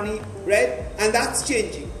 owning money, right? And that's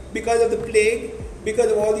changing because of the plague,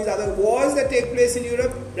 because of all these other wars that take place in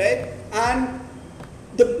Europe, right? And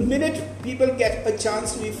the minute people get a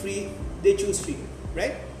chance to be free, they choose freedom,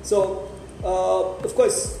 right? So, of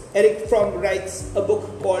course, Eric Fromm writes a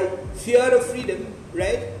book called Fear of Freedom,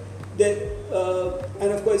 right?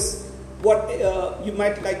 And of course, what you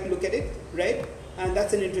might like to look at it, right? And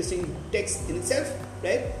that's an interesting text in itself,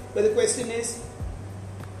 right? But the question is,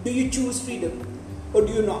 do you choose freedom, or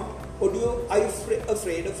do you not? Or are you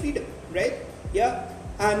afraid of freedom, right? Yeah,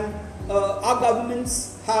 and our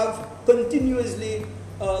governments have continuously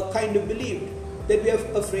kind of believed that we are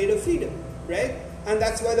afraid of freedom, right? And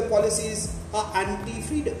that's why the policies are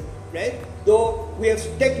anti-freedom, right? Though we have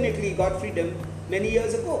technically got freedom many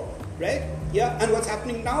years ago, right? Yeah, and what's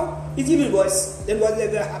happening now is even worse than what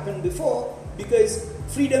ever happened before, because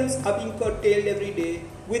freedoms are being curtailed every day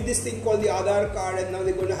with this thing called the Aadhaar card, and now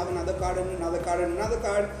they're going to have another card and another card and another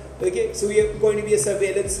card. Okay, so we are going to be a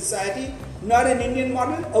surveillance society, not an Indian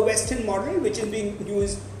model, a Western model, which is being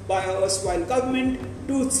used by our erstwhile government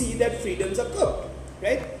to see that freedoms are curbed,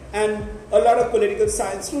 right? And a lot of political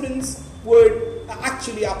science students would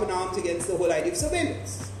actually up in arms against the whole idea of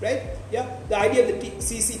surveillance, right? Yeah, the idea of the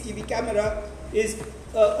CCTV camera is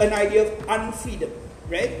an idea of unfreedom,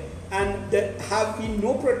 right? And there have been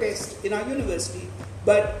no protest in our university,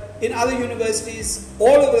 but in other universities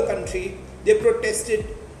all over the country, they protested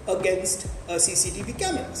against CCTV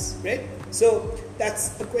cameras, right? So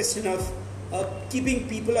that's a question of keeping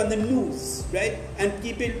people on the news, right? And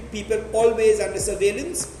keeping people always under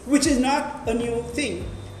surveillance, which is not a new thing,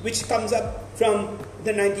 which comes up from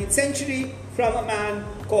the 19th century from a man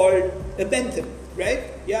called Bentham, right?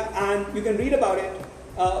 Yeah, and you can read about it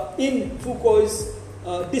in Foucault's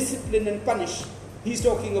Discipline and Punish. He's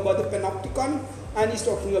talking about the panopticon, and he's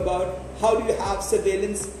talking about how do you have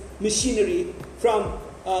surveillance machinery from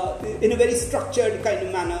in a very structured kind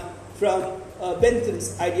of manner from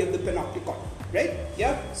Bentham's idea of the panopticon, right?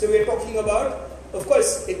 Yeah, so we're talking about, of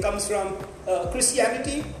course, it comes from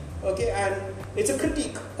Christianity, okay, and it's a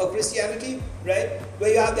critique of Christianity, right,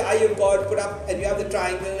 where you have the eye of God put up and you have the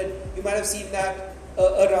triangle, and you might have seen that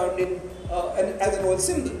around in as an old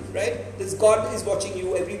symbol, right? This God is watching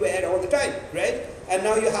you everywhere all the time, right? And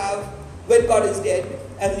now you have when God is dead,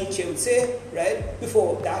 as Nietzsche would say, right?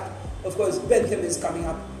 Before that, of course, Bentham is coming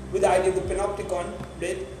up with the idea of the panopticon,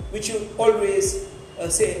 right? Which you always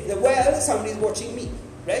say that, well, somebody is watching me,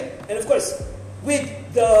 right? And of course,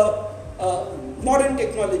 with the modern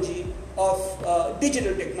technology of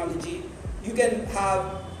digital technology, you can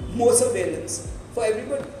have more surveillance for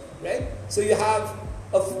everybody, right? So you have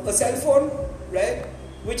a cell phone, right,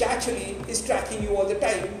 which actually is tracking you all the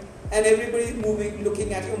time, and everybody is moving,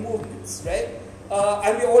 looking at your movements, right?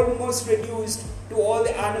 And we're almost reduced to all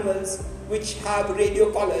the animals which have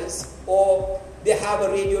radio collars, or they have a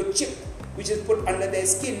radio chip which is put under their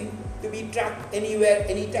skin to be tracked anywhere,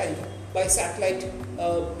 anytime by satellite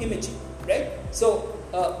imaging, right? So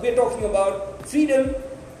we're talking about freedom,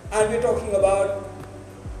 and we're talking about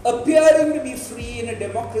appearing to be free in a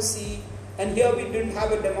democracy, and here we didn't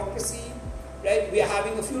have a democracy, right? We are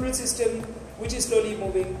having a feudal system which is slowly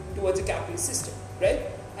moving towards a capitalist system, right?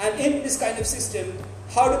 And in this kind of system,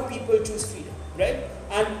 how do people choose freedom, right?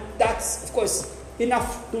 And that's, of course,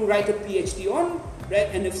 enough to write a PhD on, right?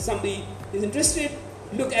 And if somebody is interested,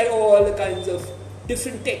 look at all the kinds of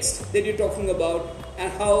different texts that you're talking about,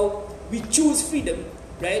 and how we choose freedom,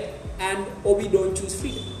 right? And or we don't choose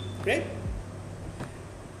freedom, right?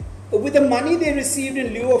 With the money they received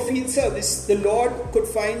in lieu of field service, the Lord could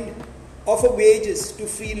offer wages to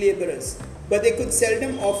free laborers, but they could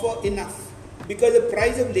seldom offer enough, because the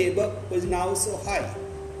price of labor was now so high.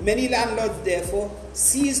 Many landlords therefore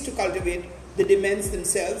ceased to cultivate the demesnes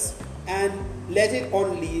themselves and let it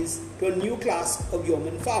on lease to a new class of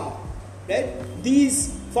yeoman farmer. Right?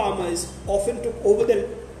 These farmers often took over the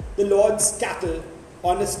Lord's cattle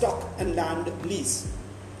on a stock and land lease.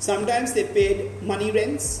 Sometimes they paid money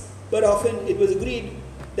rents, but often it was agreed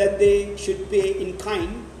that they should pay in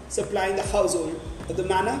kind, supplying the household of the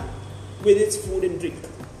manor with its food and drink.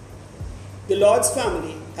 The Lord's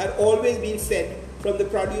family had always been fed from the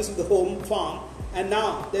produce of the home farm, and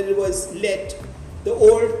now that it was let, the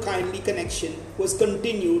old kindly connection was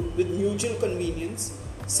continued with mutual convenience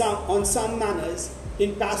on some manors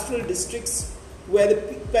in pastoral districts where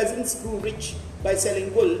the peasants grew rich by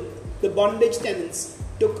selling wool. The bondage tenants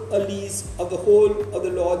took a lease of the whole of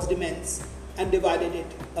the Lord's demesnes and divided it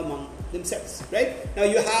among themselves. Right? Now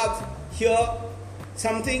you have here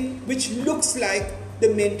something which looks like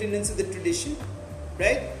the maintenance of the tradition,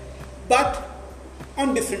 right? But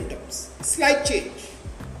on different terms. Slight change,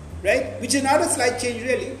 right? Which is not a slight change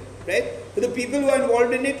really, right? For the people who are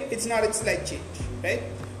involved in it, it's not a slight change, right?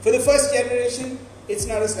 For the first generation, it's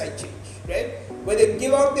not a slight change, right? Where they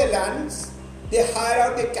give out their lands, they hire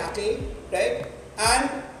out their cattle, right? And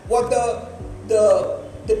what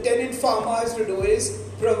the tenant farmer has to do is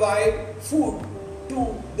provide food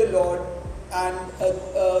to the Lord and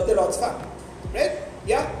the Lord's family, right?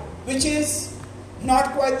 Yeah, which is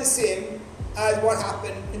not quite the same as what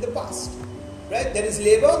happened in the past, right? There is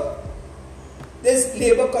labor, there's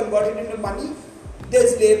labor converted into money,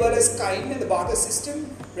 there's labor as kind in the barter system,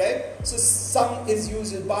 right? So some is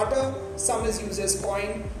used as barter, some is used as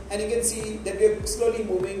coin, and you can see that we're slowly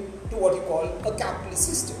moving to what you call a capitalist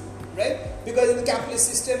system, right? Because in the capitalist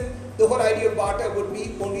system, the whole idea of barter would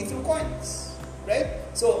be only through coins, right?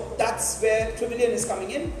 So that's where Trevelyan is coming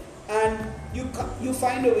in, and you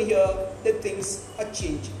find over here that things are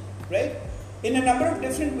changing, right? In a number of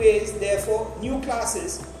different ways, therefore, new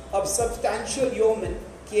classes of substantial yeomen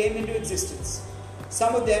came into existence.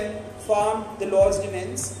 Some of them farmed the Lord's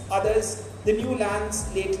demesnes, others the new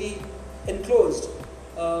lands lately enclosed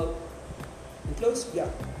from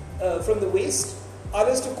the waste.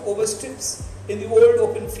 Others took over strips in the old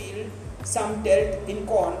open field. Some dealt in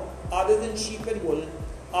corn, others in sheep and wool,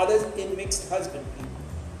 others in mixed husbandry.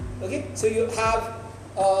 Okay, so you have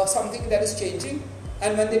something that is changing,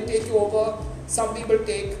 and when they take you over, some people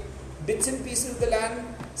take bits and pieces of the land,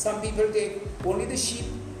 some people take only the sheep,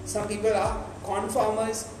 some people are corn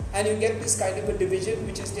farmers, and you get this kind of a division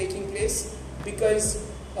which is taking place because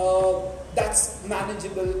that's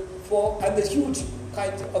manageable for, and the huge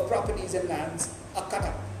kinds of properties and lands are cut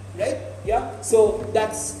up, right? Yeah, so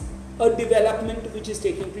that's a development which is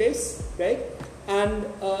taking place, right? And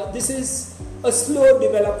this is a slow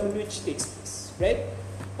development which takes place, right?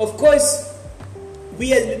 Of course,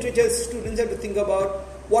 we as literature students have to think about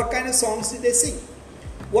what kind of songs did they sing,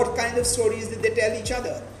 what kind of stories did they tell each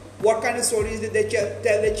other, what kind of stories did they tell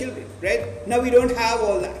their children, right? Now we don't have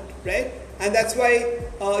all that, right? And that's why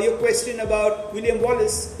your question about William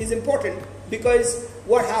Wallace is important, because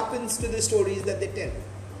what happens to the stories that they tell,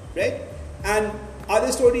 right? And are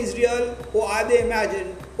the stories real, or are they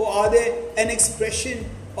imagined, or are they an expression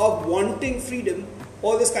of wanting freedom?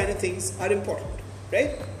 All those kind of things are important,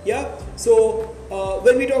 right? Yeah. So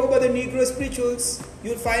when we talk about the Negro spirituals,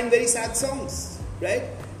 you'll find very sad songs, right?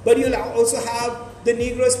 But you'll also have the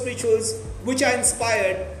Negro spirituals which are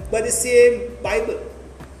inspired by the same Bible,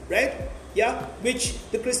 right? Yeah, which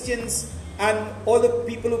the Christians and all the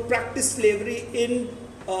people who practiced slavery in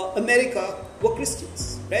America were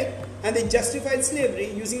Christians, right? And they justified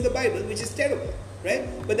slavery using the Bible, which is terrible, right?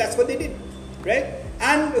 But that's what they did, right?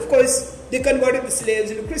 And of course, they converted the slaves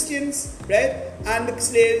into Christians, right? And the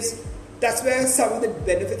slaves, that's where some of the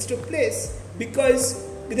benefits took place, because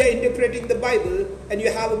they're interpreting the Bible, and you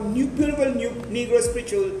have a beautiful new Negro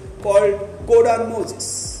spiritual called Go Down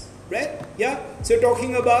Moses, right? Yeah? So you're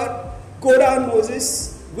talking about go down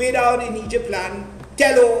Moses, way down in Egypt land,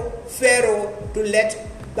 tell Pharaoh to let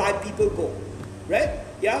thy people go, right?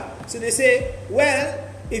 Yeah? So they say, well,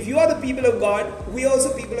 if you are the people of God, we are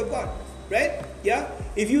also people of God, right? Yeah?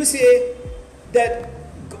 If you say that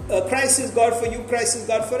Christ is God for you, Christ is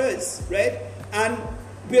God for us, right? And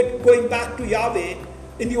we're going back to Yahweh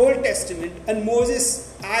in the Old Testament, and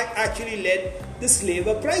Moses actually led the slave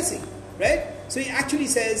uprising, right? So he actually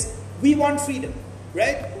says, we want freedom,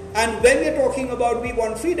 right? And when we're talking about we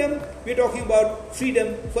want freedom, we're talking about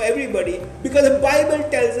freedom for everybody, because the Bible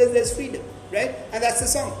tells us there's freedom, right? And that's the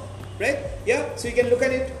song, right? Yeah, so you can look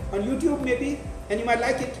at it on YouTube maybe, and you might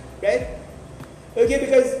like it, right? Okay,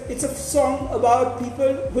 because it's a song about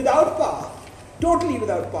people without power, totally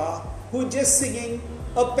without power, who are just singing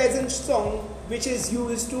a peasant song which is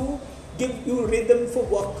used to give you rhythm for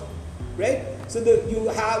work, right? So you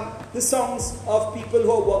have the songs of people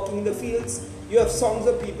who are working in the fields, you have songs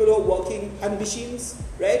of people who are working on machines,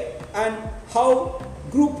 right? And how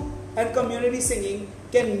group and community singing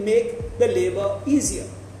can make the labor easier,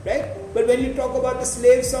 right? But when you talk about the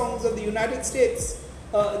slave songs of the United States,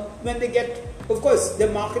 when they get, of course,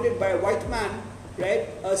 they're marketed by a white man, right?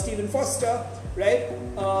 Stephen Foster, right?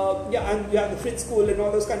 Yeah, and you have the Fritz School and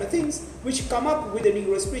all those kind of things, which come up with the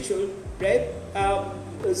Negro spiritual, right?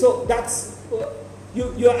 So that's,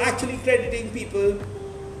 you're actually crediting people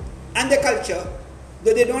and their culture,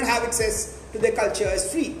 though they don't have access to their culture as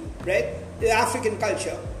free, right? The African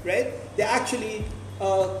culture, right? They're actually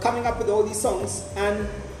coming up with all these songs, and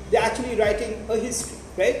they're actually writing a history,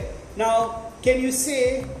 right? Now, can you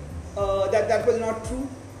say that that was not true?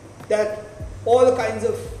 That all the kinds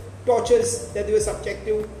of tortures that they were subject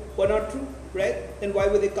to were not true, right? Then why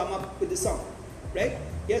would they come up with the song, right?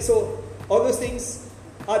 Yeah, so all those things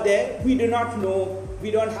are there. We do not know,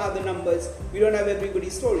 we don't have the numbers, we don't have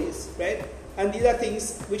everybody's stories, right? And these are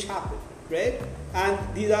things which happen, right? And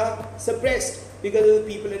these are suppressed because of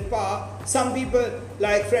the people in power. Some people,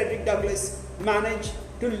 like Frederick Douglass, manage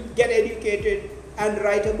to get educated and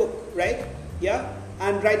write a book, right? Yeah,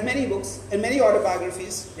 and write many books and many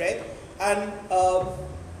autobiographies, right? And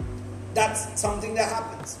that's something that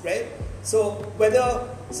happens, right? So whether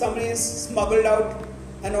somebody has smuggled out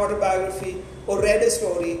an autobiography or read a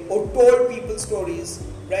story or told people stories,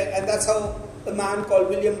 right? And that's how a man called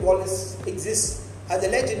William Wallace exists as a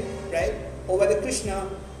legend, right? Or whether Krishna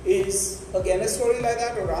is again a story like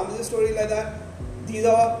that, or Ram is a story like that. These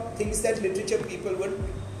are things that literature people would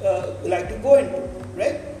like to go into,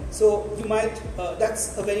 right? So you might,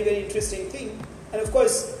 that's a very, very interesting thing. And of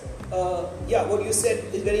course, yeah, what you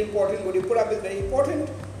said is very important, what you put up is very important,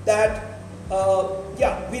 that,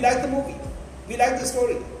 yeah, we like the movie, we like the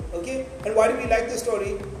story, okay? And why do we like the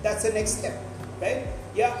story? That's the next step, right?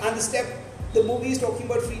 Yeah, and the step, the movie is talking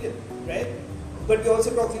about freedom, right? But we're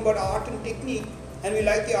also talking about art and technique, and we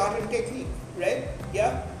like the art and technique, right?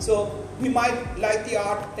 Yeah, so we might like the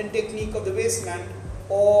art and technique of the wasteland,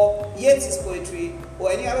 or Yeats's poetry,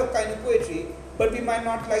 or any other kind of poetry, but we might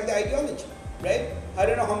not like the ideology, right? I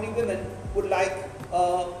don't know how many women would like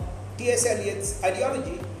T.S. Eliot's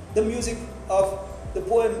ideology. The music of the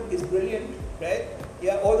poem is brilliant, right?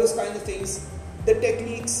 Yeah, all those kinds of things. The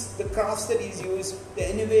techniques, the crafts that he's used, the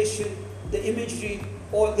innovation, the imagery,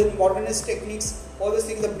 all the modernist techniques, all those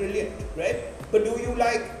things are brilliant, right? But do you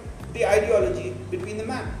like the ideology between the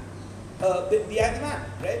man, behind the man,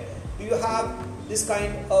 right? Do you have this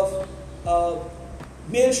kind of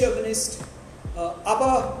male chauvinist,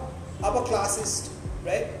 upper classist,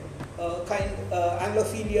 right?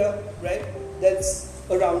 Anglophilia, right? That's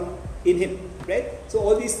around in him, right? So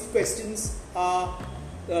all these questions are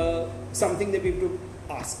something that we have to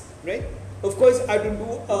ask, right? Of course, I will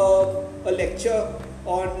do a lecture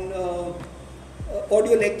on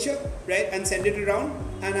audio lecture, right, and send it around,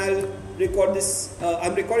 and I'll record this.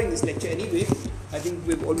 I'm recording this lecture anyway. I think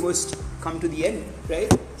we've almost come to the end,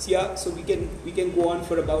 right? So yeah, so we can go on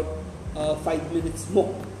for about 5 minutes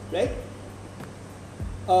more, right?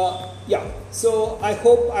 Yeah. So I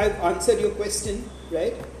hope I've answered your question.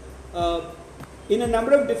 right? In a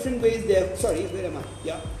number of different ways there. Sorry, where am I?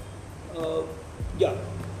 Yeah. Yeah.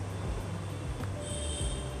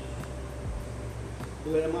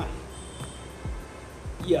 Where am I?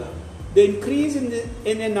 Yeah. The increase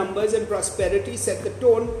in their numbers and prosperity set the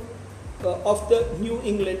tone of the New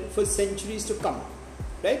England for centuries to come,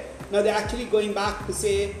 right? Now they're actually going back to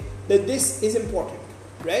say that this is important,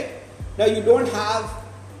 right? Now you don't have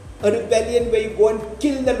a rebellion where you go and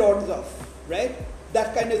kill the lords off, right?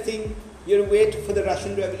 That kind of thing. You wait for the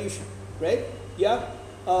Russian Revolution, right? Yeah.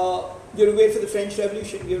 You wait for the French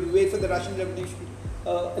Revolution. You wait for the Russian Revolution,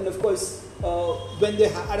 and of course, when they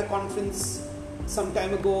had a conference some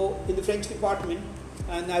time ago in the French department,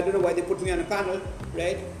 and I don't know why they put me on a panel,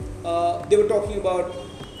 right? They were talking about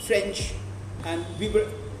French, and we were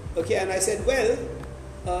okay. And I said, well,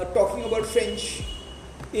 talking about French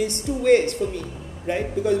is two ways for me,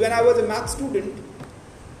 right? Because when I was a math student,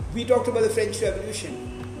 we talked about the French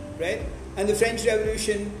Revolution, right? And the French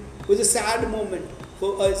Revolution was a sad moment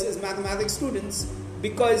for us as mathematics students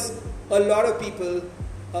because a lot of people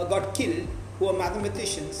got killed who were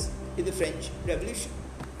mathematicians in the French Revolution,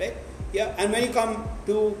 right? Yeah, and when you come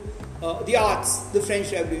to the arts, the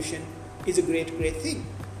French Revolution is a great thing,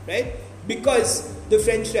 right? Because the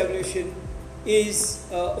French Revolution is,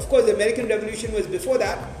 of course, the American Revolution was before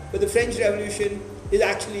that, but the French Revolution is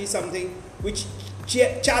actually something which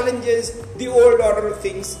challenges the old order of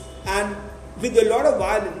things and with a lot of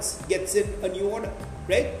violence gets in a new order,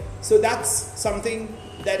 right? So that's something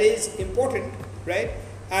that is important, right?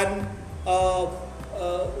 And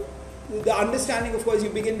the understanding, of course, you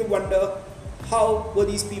begin to wonder how were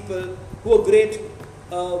these people who were great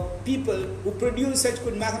people who produced such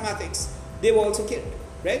good mathematics, they were also killed,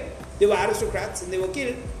 right? They were aristocrats and they were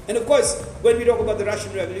killed. And of course, when we talk about the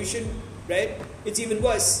Russian Revolution, right, it's even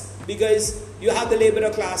worse because you have the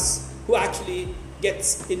laborer class who actually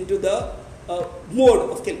gets into the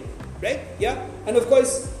mode of killing, right? Yeah, and of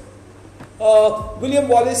course, William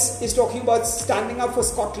Wallace is talking about standing up for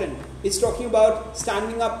Scotland. It's talking about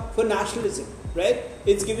standing up for nationalism, right?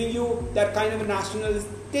 It's giving you that kind of a national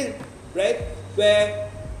tilt, right? Where,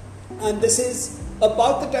 and this is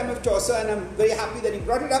about the time of Chaucer, and I'm very happy that he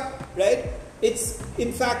brought it up, right? It's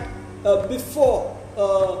in fact before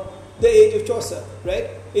the age of Chaucer, right?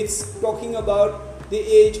 It's talking about the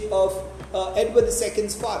age of Edward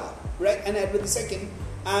II's father, right? And Edward II,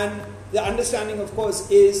 and the understanding, of course,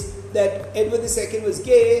 is that Edward II was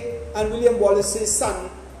gay, and William Wallace's son,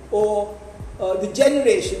 or the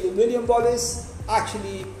generation of William Wallace,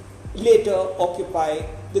 actually later occupy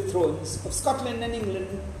the thrones of Scotland and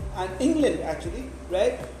England actually,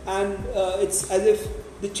 right? And it's as if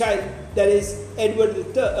the child that is Edward III,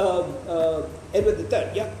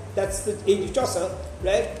 yeah, that's the age of Chaucer,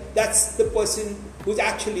 right? That's the person who's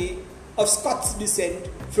actually of Scots descent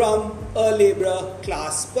from a labourer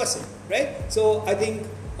class person, right? So I think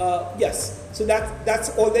yes, so that's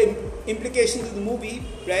all the implications of the movie,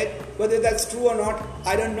 right? Whether that's true or not,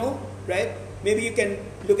 I don't know, right? Maybe you can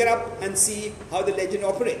look it up and see how the legend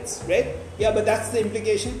operates, right? Yeah, but that's the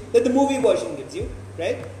implication that the movie version gives you,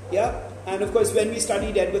 right? Yeah, and of course when we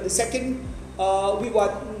studied Edward II,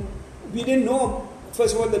 we didn't know,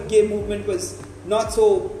 first of all, the gay movement was not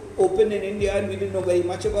so open in India and we didn't know very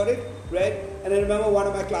much about it, right? And I remember one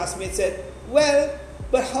of my classmates said, well,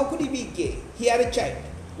 but how could he be gay? He had a child,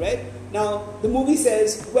 right? Now, the movie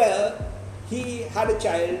says, well, he had a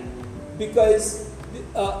child because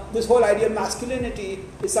this whole idea of masculinity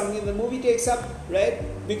is something the movie takes up, right?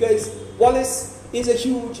 Because Wallace is a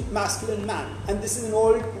huge masculine man, and this is an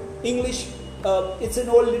old English, it's an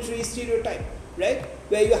old literary stereotype, right?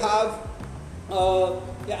 Where you have,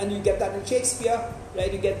 yeah, and you get that in Shakespeare,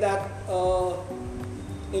 right? You get that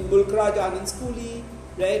in Bulkraj Anand Schooli,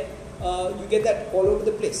 right? You get that all over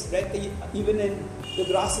the place, right? Even in The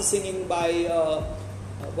Grass is Singing by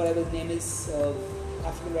whatever his name is,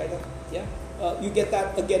 African writer, yeah? You get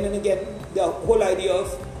that again and again, the whole idea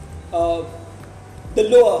of the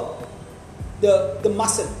lower, the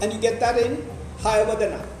muscle, and you get that in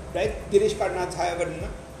Hayavadana, right? Girish Karnad's Hayavadana,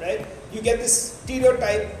 right? You get this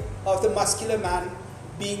stereotype of the muscular man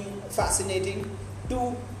being fascinating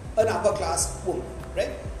to an upper class woman,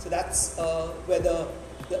 right? So that's where the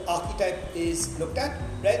archetype is looked at,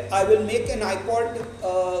 right? I will make an iPod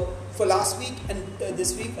for last week and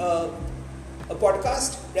this week, a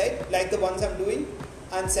podcast, right, like the ones I'm doing,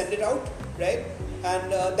 and send it out, right?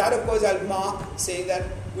 And that, of course, I'll mark saying that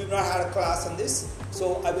we've not had a class on this,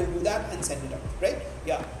 so I will do that and send it out, right?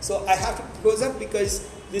 Yeah, so I have to close up because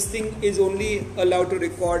this thing is only allowed to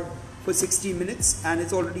record for 60 minutes and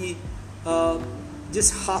it's already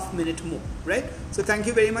just half minute more, right? So thank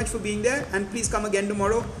you very much for being there, and please come again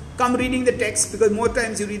tomorrow. Come reading the text, because more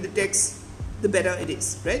times you read the text, the better it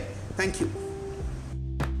is, right? Thank you.